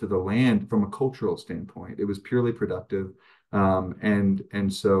relationship to the land from a cultural standpoint. It was purely productive.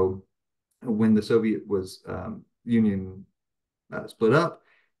 And so when the Soviet Union split up,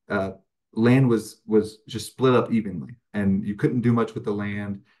 land was just split up evenly, and you couldn't do much with the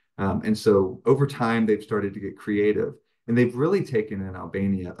land. And so over time, they've started to get creative, and they've really taken in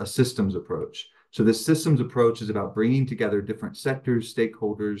Albania a systems approach. So this systems approach is about bringing together different sectors,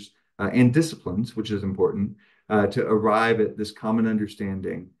 stakeholders, and disciplines, which is important, to arrive at this common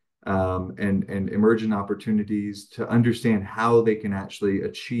understanding, and emergent opportunities to understand how they can actually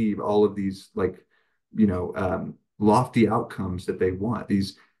achieve all of these, lofty outcomes that they want,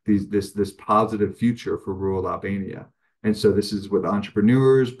 this positive future for rural Albania. And so this is with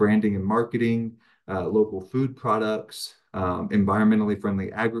entrepreneurs, branding and marketing, local food products, environmentally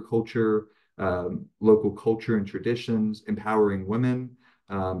friendly agriculture, local culture and traditions, empowering women,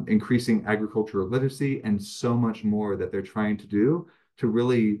 increasing agricultural literacy, and so much more that they're trying to do to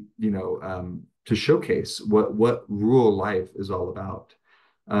really, to showcase what rural life is all about.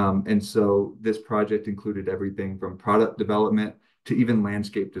 And so this project included everything from product development to even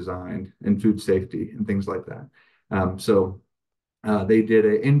landscape design and food safety and things like that. They did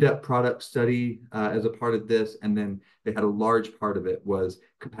an in-depth product study as a part of this, and then they had a large part of it was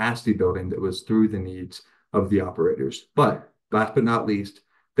capacity building that was through the needs of the operators. But last but not least,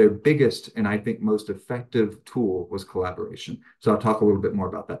 their biggest and I think most effective tool was collaboration. So I'll talk a little bit more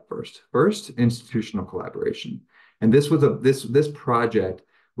about that first. First, institutional collaboration. And this project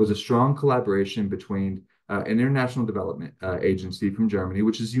was a strong collaboration between an international development agency from Germany,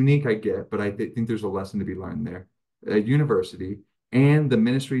 which is unique, I get, but I think there's a lesson to be learned there. A university and the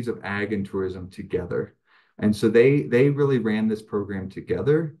ministries of ag and tourism together. And so they really ran this program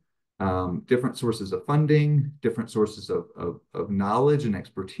together, different sources of funding, different sources of knowledge and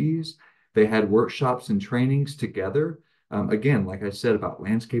expertise. They had workshops and trainings together. Again, like I said, about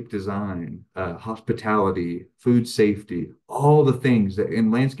landscape design, hospitality, food safety, all the things that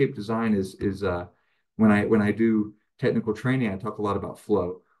in landscape design is when I do technical training, I talk a lot about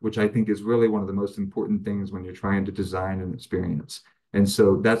flow, which I think is really one of the most important things when you're trying to design an experience. And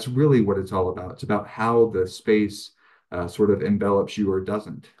so that's really what it's all about. It's about how the space sort of envelops you or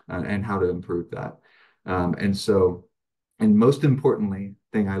doesn't, and how to improve that. And most importantly,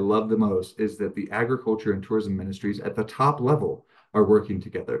 thing I love the most is that the agriculture and tourism ministries at the top level are working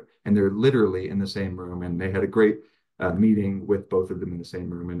together, and they're literally in the same room. And they had a great meeting with both of them in the same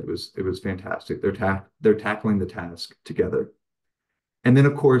room, and it was fantastic. They're tackling the task together. And then,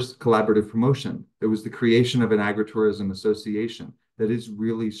 of course, collaborative promotion. There was the creation of an agritourism association that is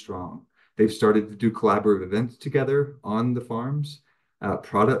really strong. They've started to do collaborative events together on the farms,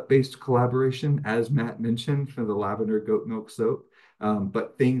 product-based collaboration, as Matt mentioned, for the lavender goat milk soap,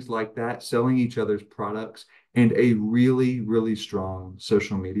 but things like that, selling each other's products, and a really, really strong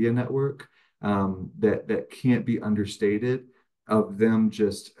social media network that can't be understated, of them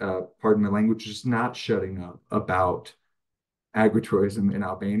just, pardon my language, just not shutting up about agritourism in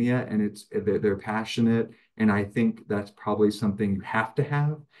Albania, and they're passionate. And I think that's probably something you have to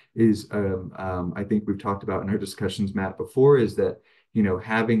have is I think we've talked about in our discussions, Matt, before, is that, you know,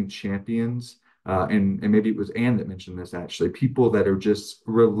 having champions, and maybe it was Anne that mentioned this, actually, people that are just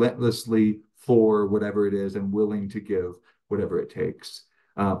relentlessly for whatever it is and willing to give whatever it takes.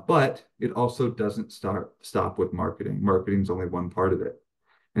 But it also doesn't stop with marketing. Marketing is only one part of it.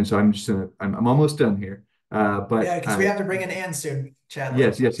 And so I'm almost done here. But Yeah, because we have to bring in Anne soon,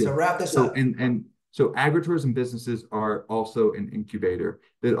 Chadley. yes. So wrap this So up. so agritourism businesses are also an incubator.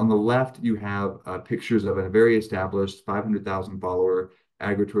 That on the left you have pictures of a very established 500,000 follower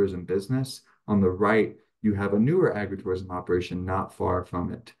agritourism business. On the right you have a newer agritourism operation not far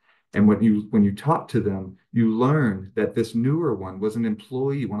from it. And when you talk to them, you learn that this newer one was an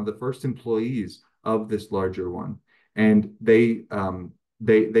employee, one of the first employees of this larger one, and they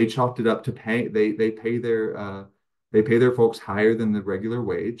chalked it up to they pay their folks higher than the regular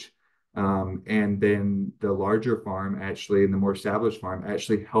wage. And then the larger farm actually, and the more established farm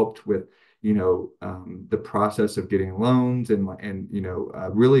actually helped with, you know, the process of getting loans and you know,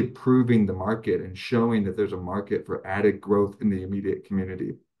 really proving the market and showing that there's a market for added growth in the immediate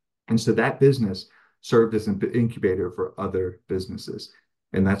community. And so that business served as an incubator for other businesses.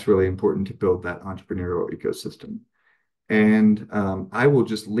 And that's really important to build that entrepreneurial ecosystem. And I will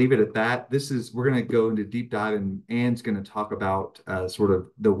just leave it at that. We're going to go into deep dive, and Anne's going to talk about sort of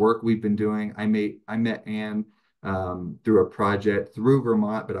the work we've been doing. I met Anne through a project through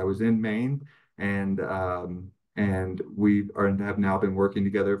Vermont, but I was in Maine, and have now been working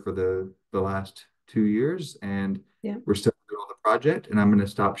together for the last 2 years, and Yeah. we're still doing the project. And I'm going to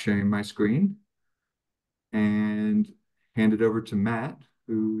stop sharing my screen and hand it over to Matt,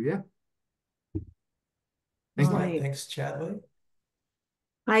 who, yeah. Thanks, Right. Thanks, Chadley.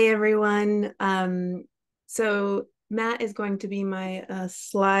 Hi, everyone. So Matt is going to be my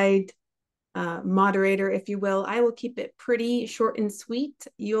slide moderator, if you will. I will keep it pretty short and sweet.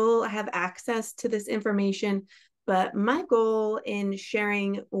 You'll have access to this information, but my goal in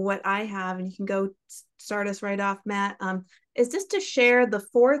sharing what I have, and you can go start us right off, Matt, is just to share the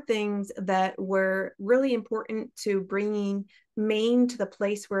 4 things that were really important to bringing Maine to the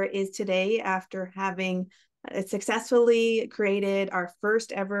place where it is today after having successfully created our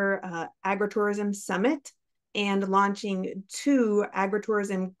first ever agritourism summit and launching 2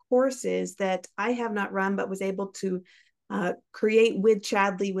 agritourism courses that I have not run, but was able to create with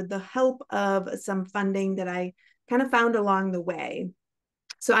Chadley with the help of some funding that I kind of found along the way.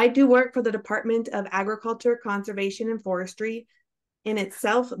 So I do work for the Department of Agriculture, Conservation, and Forestry. In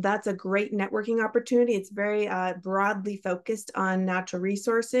itself, that's a great networking opportunity. It's very broadly focused on natural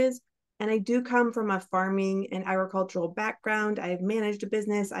resources. And I do come from a farming and agricultural background. I've managed a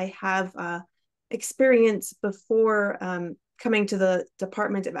business. I have experience before coming to the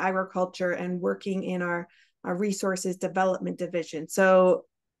Department of Agriculture and working in our resources development division. So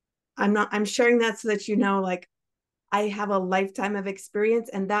I'm sharing that so that you know, like, I have a lifetime of experience,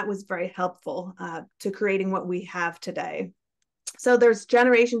 and that was very helpful to creating what we have today. So there's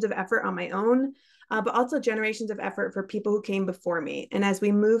generations of effort on my own, but also generations of effort for people who came before me. And as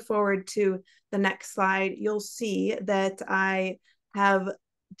we move forward to the next slide, you'll see that I have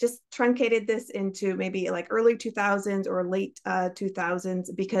just truncated this into maybe like early 2000s or late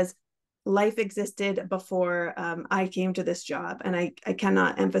 2000s, because life existed before I came to this job. And I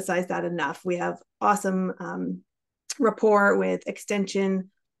cannot emphasize that enough. We have awesome rapport with Extension,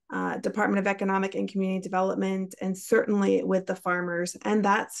 Department of Economic and Community Development, and certainly with the farmers. And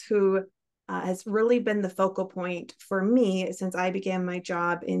that's who has really been the focal point for me since I began my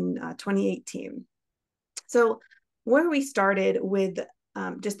job in 2018. So where we started with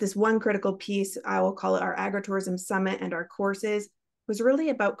just this one critical piece, I will call it our Agritourism Summit and our courses, was really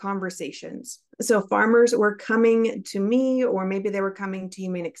about conversations. So farmers were coming to me, or maybe they were coming to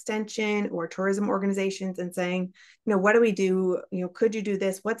Maine Extension or tourism organizations and saying, what do we do? Could you do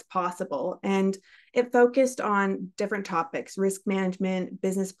this? What's possible? And it focused on different topics: risk management,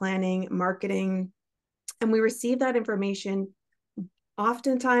 business planning, marketing. And we received that information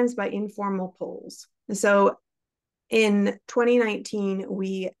oftentimes by informal polls. So in 2019,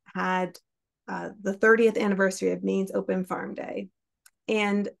 we had the 30th anniversary of Maine's Open Farm Day.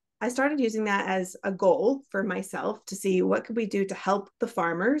 And I started using that as a goal for myself to see what could we do to help the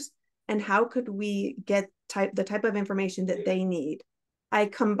farmers and how could we get the type of information that they need. I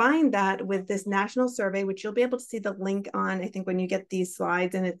combined that with this national survey, which you'll be able to see the link on, I think, when you get these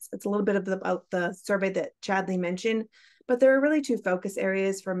slides, and it's a little bit about the survey that Chadley mentioned, but there are really two focus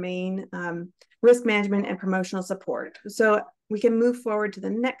areas for Maine: risk management and promotional support. So we can move forward to the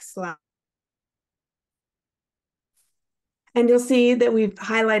next slide. And you'll see that we've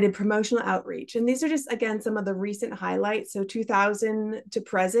highlighted promotional outreach. And these are just, again, some of the recent highlights. So 2000 to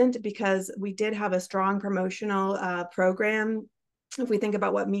present, because we did have a strong promotional program. If we think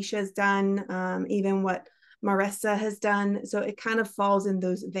about what Misha has done, even what Marissa has done. So it kind of falls in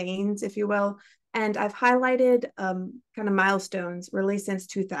those veins, if you will. And I've highlighted kind of milestones really since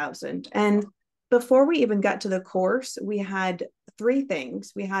 2000. And before we even got to the course, we had three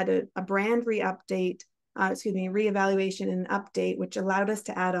things. We had a brand reevaluation and update, which allowed us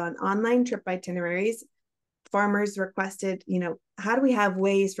to add on online trip itineraries. Farmers requested, how do we have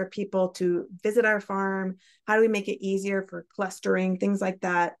ways for people to visit our farm? How do we make it easier for clustering, things like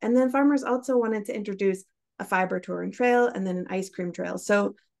that? And then farmers also wanted to introduce a fiber tour and trail, and then an ice cream trail.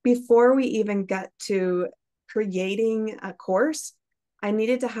 So before we even got to creating a course, I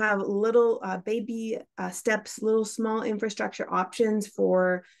needed to have little baby steps, little small infrastructure options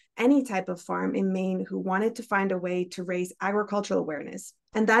for any type of farm in Maine who wanted to find a way to raise agricultural awareness.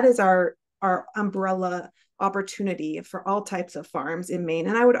 And that is our umbrella opportunity for all types of farms in Maine.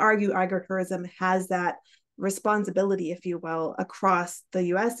 And I would argue agritourism has that responsibility, if you will, across the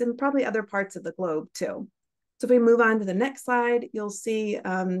US and probably other parts of the globe too. So if we move on to the next slide, you'll see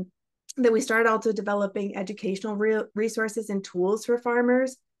that we started also developing educational resources and tools for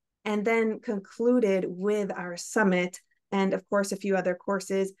farmers, and then concluded with our summit and, of course, a few other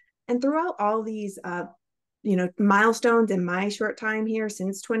courses. And throughout all these milestones in my short time here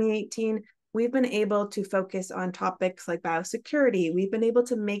since 2018, we've been able to focus on topics like biosecurity. We've been able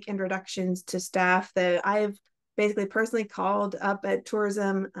to make introductions to staff that I've basically personally called up at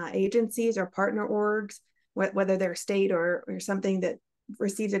tourism agencies or partner orgs, whether they're state or something that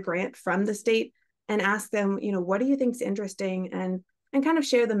receives a grant from the state, and ask them, what do you think is interesting, and kind of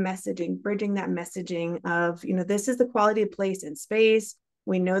share the messaging, bridging that messaging of, this is the quality of place and space.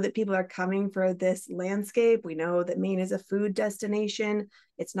 We know that people are coming for this landscape. We know that Maine is a food destination.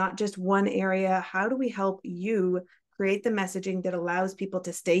 It's not just one area. How do we help you create the messaging that allows people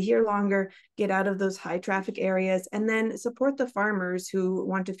to stay here longer, get out of those high traffic areas, and then support the farmers who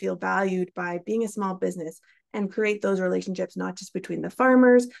want to feel valued by being a small business, and create those relationships, not just between the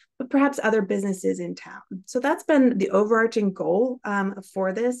farmers, but perhaps other businesses in town. So that's been the overarching goal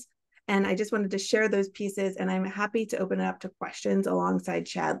for this. And I just wanted to share those pieces, and I'm happy to open it up to questions alongside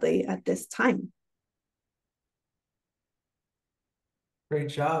Chadley at this time. Great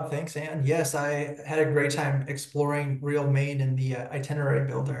job. Thanks, Anne. Yes, I had a great time exploring real Maine in the itinerary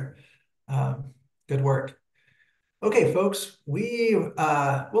builder. Good work. Okay, folks,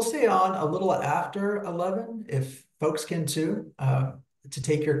 we'll stay on a little after 11 if folks can too, to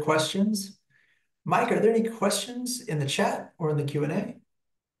take your questions. Mike, are there any questions in the chat or in the Q&A?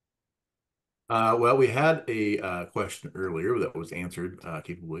 Well, we had a question earlier that was answered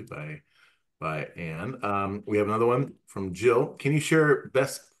capably by Anne. We have another one from Jill. Can you share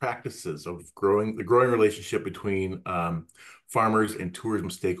best practices of the growing relationship between farmers and tourism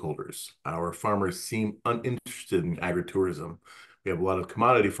stakeholders? Our farmers seem uninterested in agritourism. We have a lot of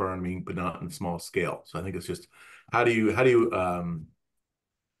commodity farming, but not in small scale. So I think it's just how do you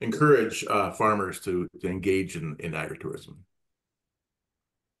encourage farmers to engage in agritourism?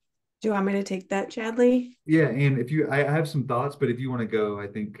 Do you want me to take that, Chadley? Yeah, and if you, I have some thoughts, but if you want to go, I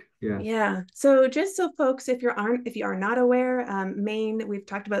think, yeah. Yeah. So just so folks, if you are not aware, Maine, we've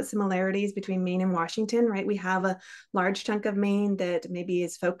talked about similarities between Maine and Washington, right? We have a large chunk of Maine that maybe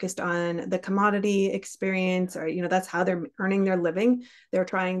is focused on the commodity experience, or that's how they're earning their living. They're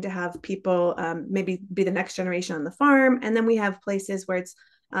trying to have people maybe be the next generation on the farm, and then we have places where it's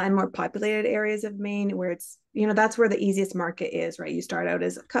in more populated areas of Maine, where it's that's where the easiest market is, right? You start out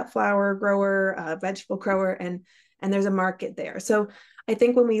as a cut flower grower, a vegetable grower, and there's a market there. So I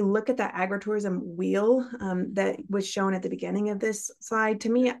think when we look at that agritourism wheel that was shown at the beginning of this slide, to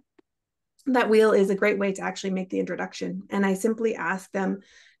me, that wheel is a great way to actually make the introduction. And I simply ask them,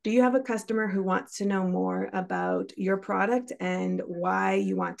 do you have a customer who wants to know more about your product and why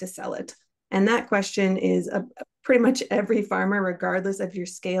you want to sell it? And that question is pretty much every farmer, regardless of your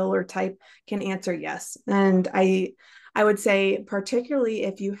scale or type, can answer yes. And I would say, particularly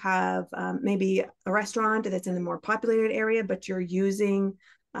if you have maybe a restaurant that's in the more populated area, but you're using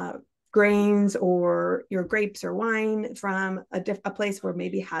grains or your grapes or wine from a place where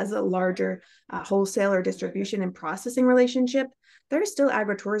maybe has a larger wholesaler distribution and processing relationship, there's still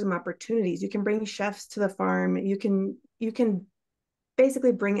agritourism opportunities. You can bring chefs to the farm. You can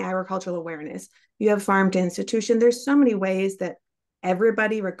basically bring agricultural awareness. You have farm to institution. There's so many ways that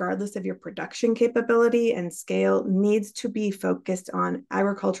everybody, regardless of your production capability and scale, needs to be focused on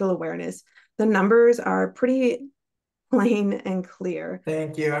agricultural awareness. The numbers are pretty plain and clear.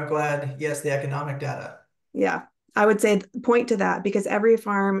 Thank you. I'm glad. Yes, the economic data. Yeah, I would say point to that, because every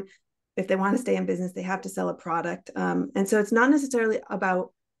farm, if they want to stay in business, they have to sell a product. And so it's not necessarily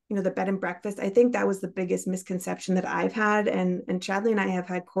about the bed and breakfast. I think that was the biggest misconception that I've had. And Chadley and I have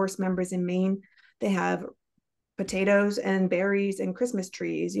had course members in Maine. They have potatoes and berries and Christmas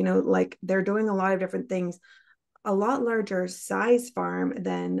trees, like they're doing a lot of different things, a lot larger size farm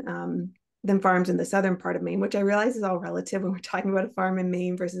than farms in the southern part of Maine, which I realize is all relative when we're talking about a farm in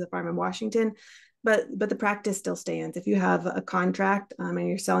Maine versus a farm in Washington. But the practice still stands. If you have a contract and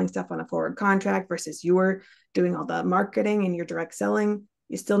you're selling stuff on a forward contract versus you're doing all the marketing and your direct selling,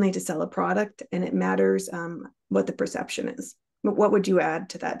 you still need to sell a product, and it matters what the perception is. But what would you add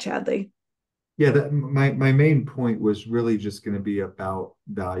to that, Chadley? Yeah, my main point was really just going to be about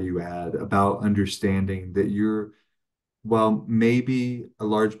value add, about understanding that well, maybe a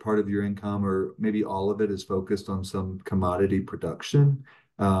large part of your income, or maybe all of it, is focused on some commodity production.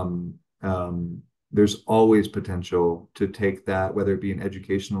 Um, there's always potential to take that, whether it be an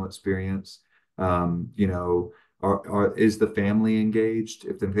educational experience, is the family engaged?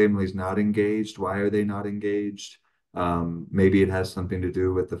 If the family is not engaged, why are they not engaged? Maybe it has something to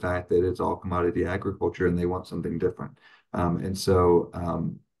do with the fact that it's all commodity agriculture and they want something different. And so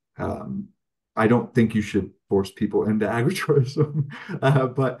I don't think you should force people into agritourism,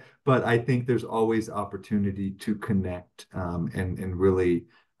 but I think there's always opportunity to connect and really,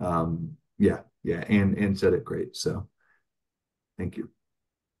 yeah, and said it great. So thank you.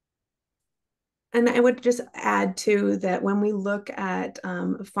 And I would just add too that when we look at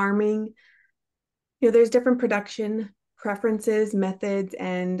farming, there's different production preferences, methods,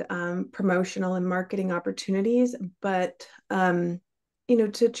 and promotional and marketing opportunities. But to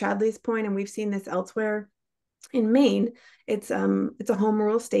Chadley's point, and we've seen this elsewhere in Maine, it's a home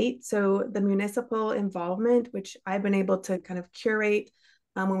rule state. So the municipal involvement, which I've been able to kind of curate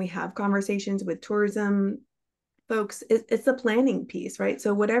when we have conversations with tourism folks, it's the planning piece, right?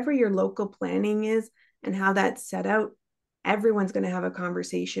 So whatever your local planning is and how that's set out, everyone's going to have a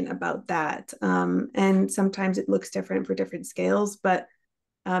conversation about that. And sometimes it looks different for different scales, but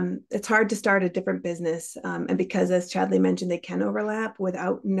it's hard to start a different business. And because, as Chadley mentioned, they can overlap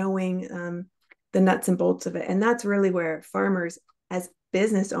without knowing the nuts and bolts of it. And that's really where farmers as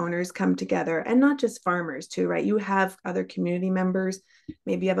business owners come together, and not just farmers too, right? You have other community members.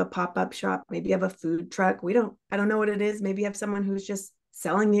 Maybe you have a pop-up shop, maybe you have a food truck. I don't know what it is. Maybe you have someone who's just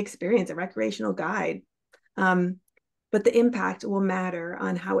selling the experience, a recreational guide. But the impact will matter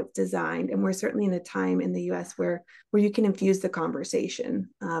on how it's designed. And we're certainly in a time in the US where you can infuse the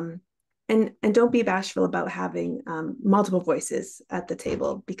conversation. And don't be bashful about having multiple voices at the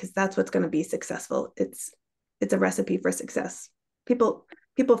table, because that's what's going to be successful. It's a recipe for success.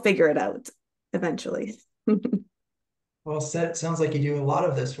 People figure it out eventually. Well said. It sounds like you do a lot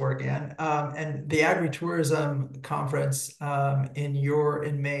of this work, Anne. And the agritourism conference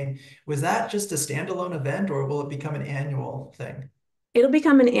in Maine, was that just a standalone event, or will it become an annual thing? It'll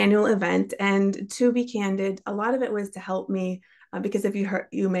become an annual event. And to be candid, a lot of it was to help me because if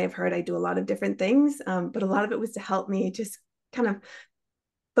you may have heard, I do a lot of different things, but a lot of it was to help me just kind of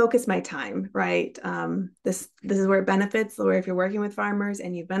focus my time, right? This is where it benefits, where if you're working with farmers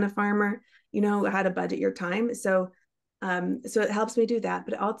and you've been a farmer, you know how to budget your time. So it helps me do that,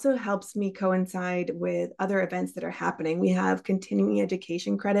 but it also helps me coincide with other events that are happening. We have continuing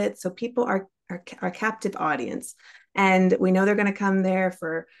education credits, so people are our captive audience, and we know they're going to come there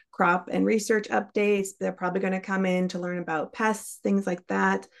for crop and research updates. They're probably going to come in to learn about pests, things like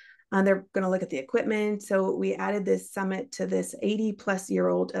that. They're going to look at the equipment. So we added this summit to this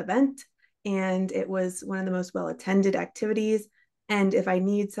 80-plus-year-old event, and it was one of the most well-attended activities. And if I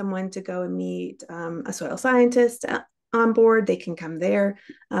need someone to go and meet a soil scientist on board, they can come there.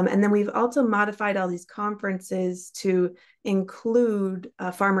 And then we've also modified all these conferences to include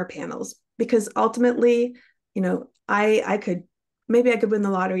farmer panels, because ultimately, you know, I could, maybe I could win the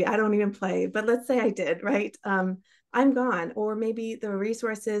lottery. I don't even play, but let's say I did, right? I'm gone, or maybe the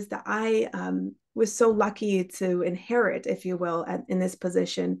resources that I was so lucky to inherit, if you will, in this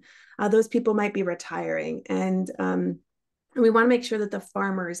position, those people might be retiring. And we want to make sure that the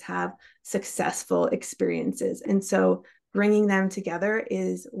farmers have successful experiences. And so bringing them together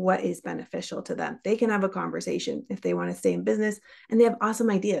is what is beneficial to them. They can have a conversation if they want to stay in business, and they have awesome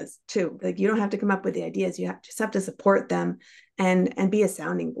ideas too. Like, you don't have to come up with the ideas, just have to support them and be a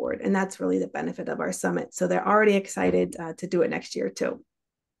sounding board. And that's really the benefit of our summit. So they're already excited to do it next year too.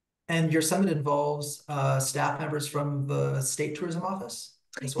 And your summit involves staff members from the state tourism office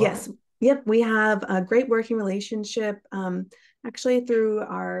as well? Yes. Yep. We have a great working relationship, actually through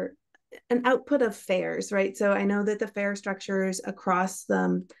an output of fairs, right? So I know that the fair structures across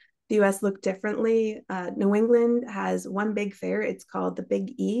the US look differently. New England has one big fair. It's called the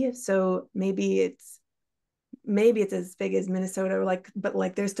Big E. So maybe it's as big as Minnesota,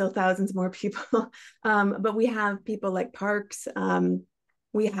 but there's still thousands more people. But we have people like parks.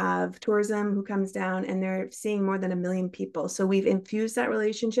 We have tourism who comes down, and they're seeing more than 1 million people. So we've infused that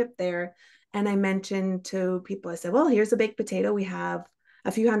relationship there. And I mentioned to people, I said, well, here's a baked potato. We have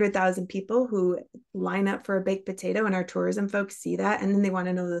a few 100,000 people who line up for a baked potato, and our tourism folks see that, and then they want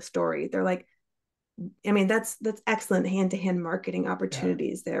to know the story. They're like, I mean, that's excellent hand-to-hand marketing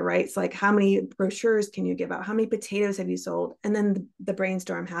opportunities there, right? It's like, how many brochures can you give out? How many potatoes have you sold? And then the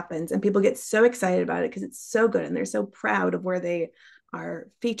brainstorm happens, and people get so excited about it because it's so good, and they're so proud of where they are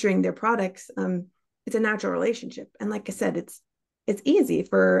featuring their products. It's a natural relationship, and like I said, it's easy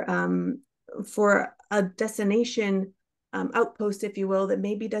for a destination outpost, if you will, that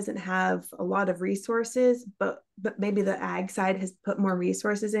maybe doesn't have a lot of resources, but maybe the ag side has put more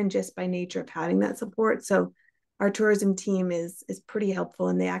resources in just by nature of having that support. So our tourism team is pretty helpful,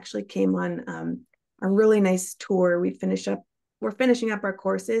 and they actually came on a really nice tour. We're finishing up our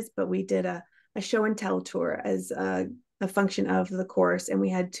courses, but we did a show and tell tour as a function of the course, and we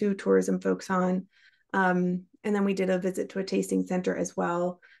had 2 tourism folks on, and then we did a visit to a tasting center as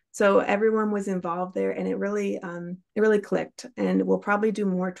well. So everyone was involved there, and it really clicked. And we'll probably do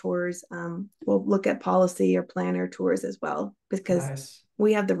more tours. We'll look at policy or planner tours as well, because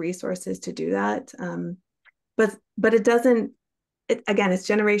we have the resources to do that. But it doesn't. Again, it's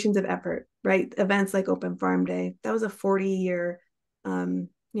generations of effort, right? Events like Open Farm Day, that was a 40-year. May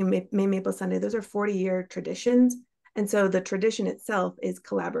Maple Sunday, those are 40-year traditions. And so the tradition itself is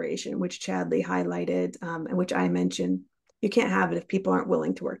collaboration, which Chadley highlighted, and which I mentioned. You can't have it if people aren't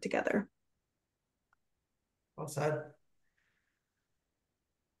willing to work together. Well said.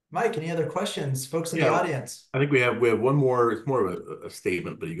 Mike, any other questions, folks in the audience? I think we have one more. It's more of a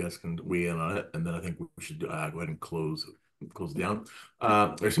statement, but you guys can weigh in on it, and then I think we should go ahead and close down.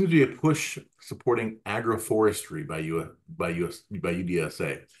 There seems to be a push supporting agroforestry by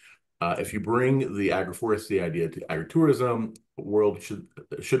UDSA. If you bring the agroforestry idea to agritourism, the world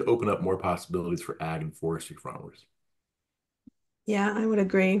should open up more possibilities for ag and forestry farmers. Yeah, I would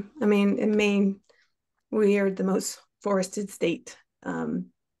agree. I mean, in Maine, we are the most forested state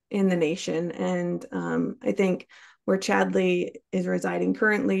in the nation. And I think where Chadley is residing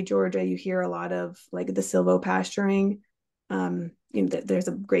currently, Georgia, you hear a lot of like the silvopasturing. There's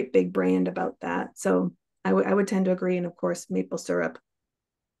a great big brand about that. So I would tend to agree. And of course, maple syrup.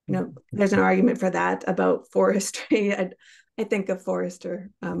 There's an argument for that about forestry. I think a forester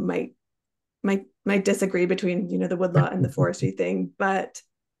might disagree between the woodlot and the forestry thing, but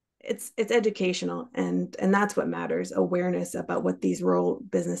it's educational, and that's what matters. Awareness about what these rural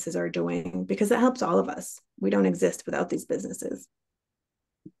businesses are doing, because that helps all of us. We don't exist without these businesses.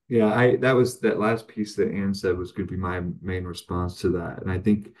 Yeah, that last piece that Anne said was going to be my main response to that. And I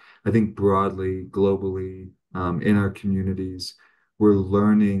think broadly, globally, in our communities, we're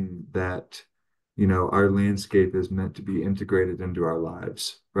learning that our landscape is meant to be integrated into our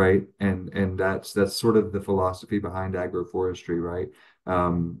lives, right? And that's sort of the philosophy behind agroforestry, right?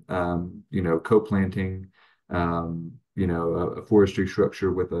 co-planting, a forestry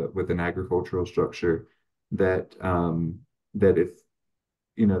structure with an agricultural structure that that if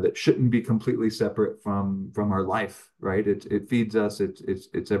that shouldn't be completely separate from our life, right? It feeds us.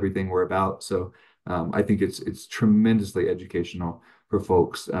 It's everything we're about. So I think it's tremendously educational for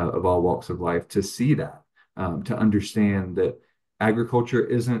folks of all walks of life to see that, to understand that agriculture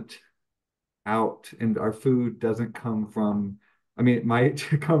isn't out and our food doesn't come from, I mean, it might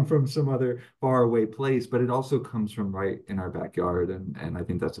come from some other faraway place, but it also comes from right in our backyard. And I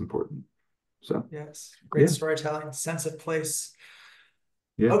think that's important. So, Yes, great yeah, storytelling, sense of place.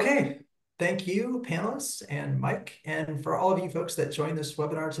 yeah. Okay, thank you, panelists and Mike, and for all of you folks that joined this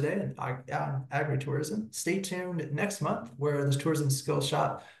webinar today on agritourism. Stay tuned next month where this tourism skill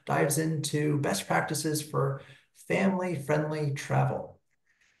shot dives into best practices for family-friendly travel.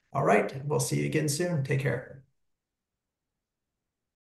 All right, we'll see you again soon. Take care.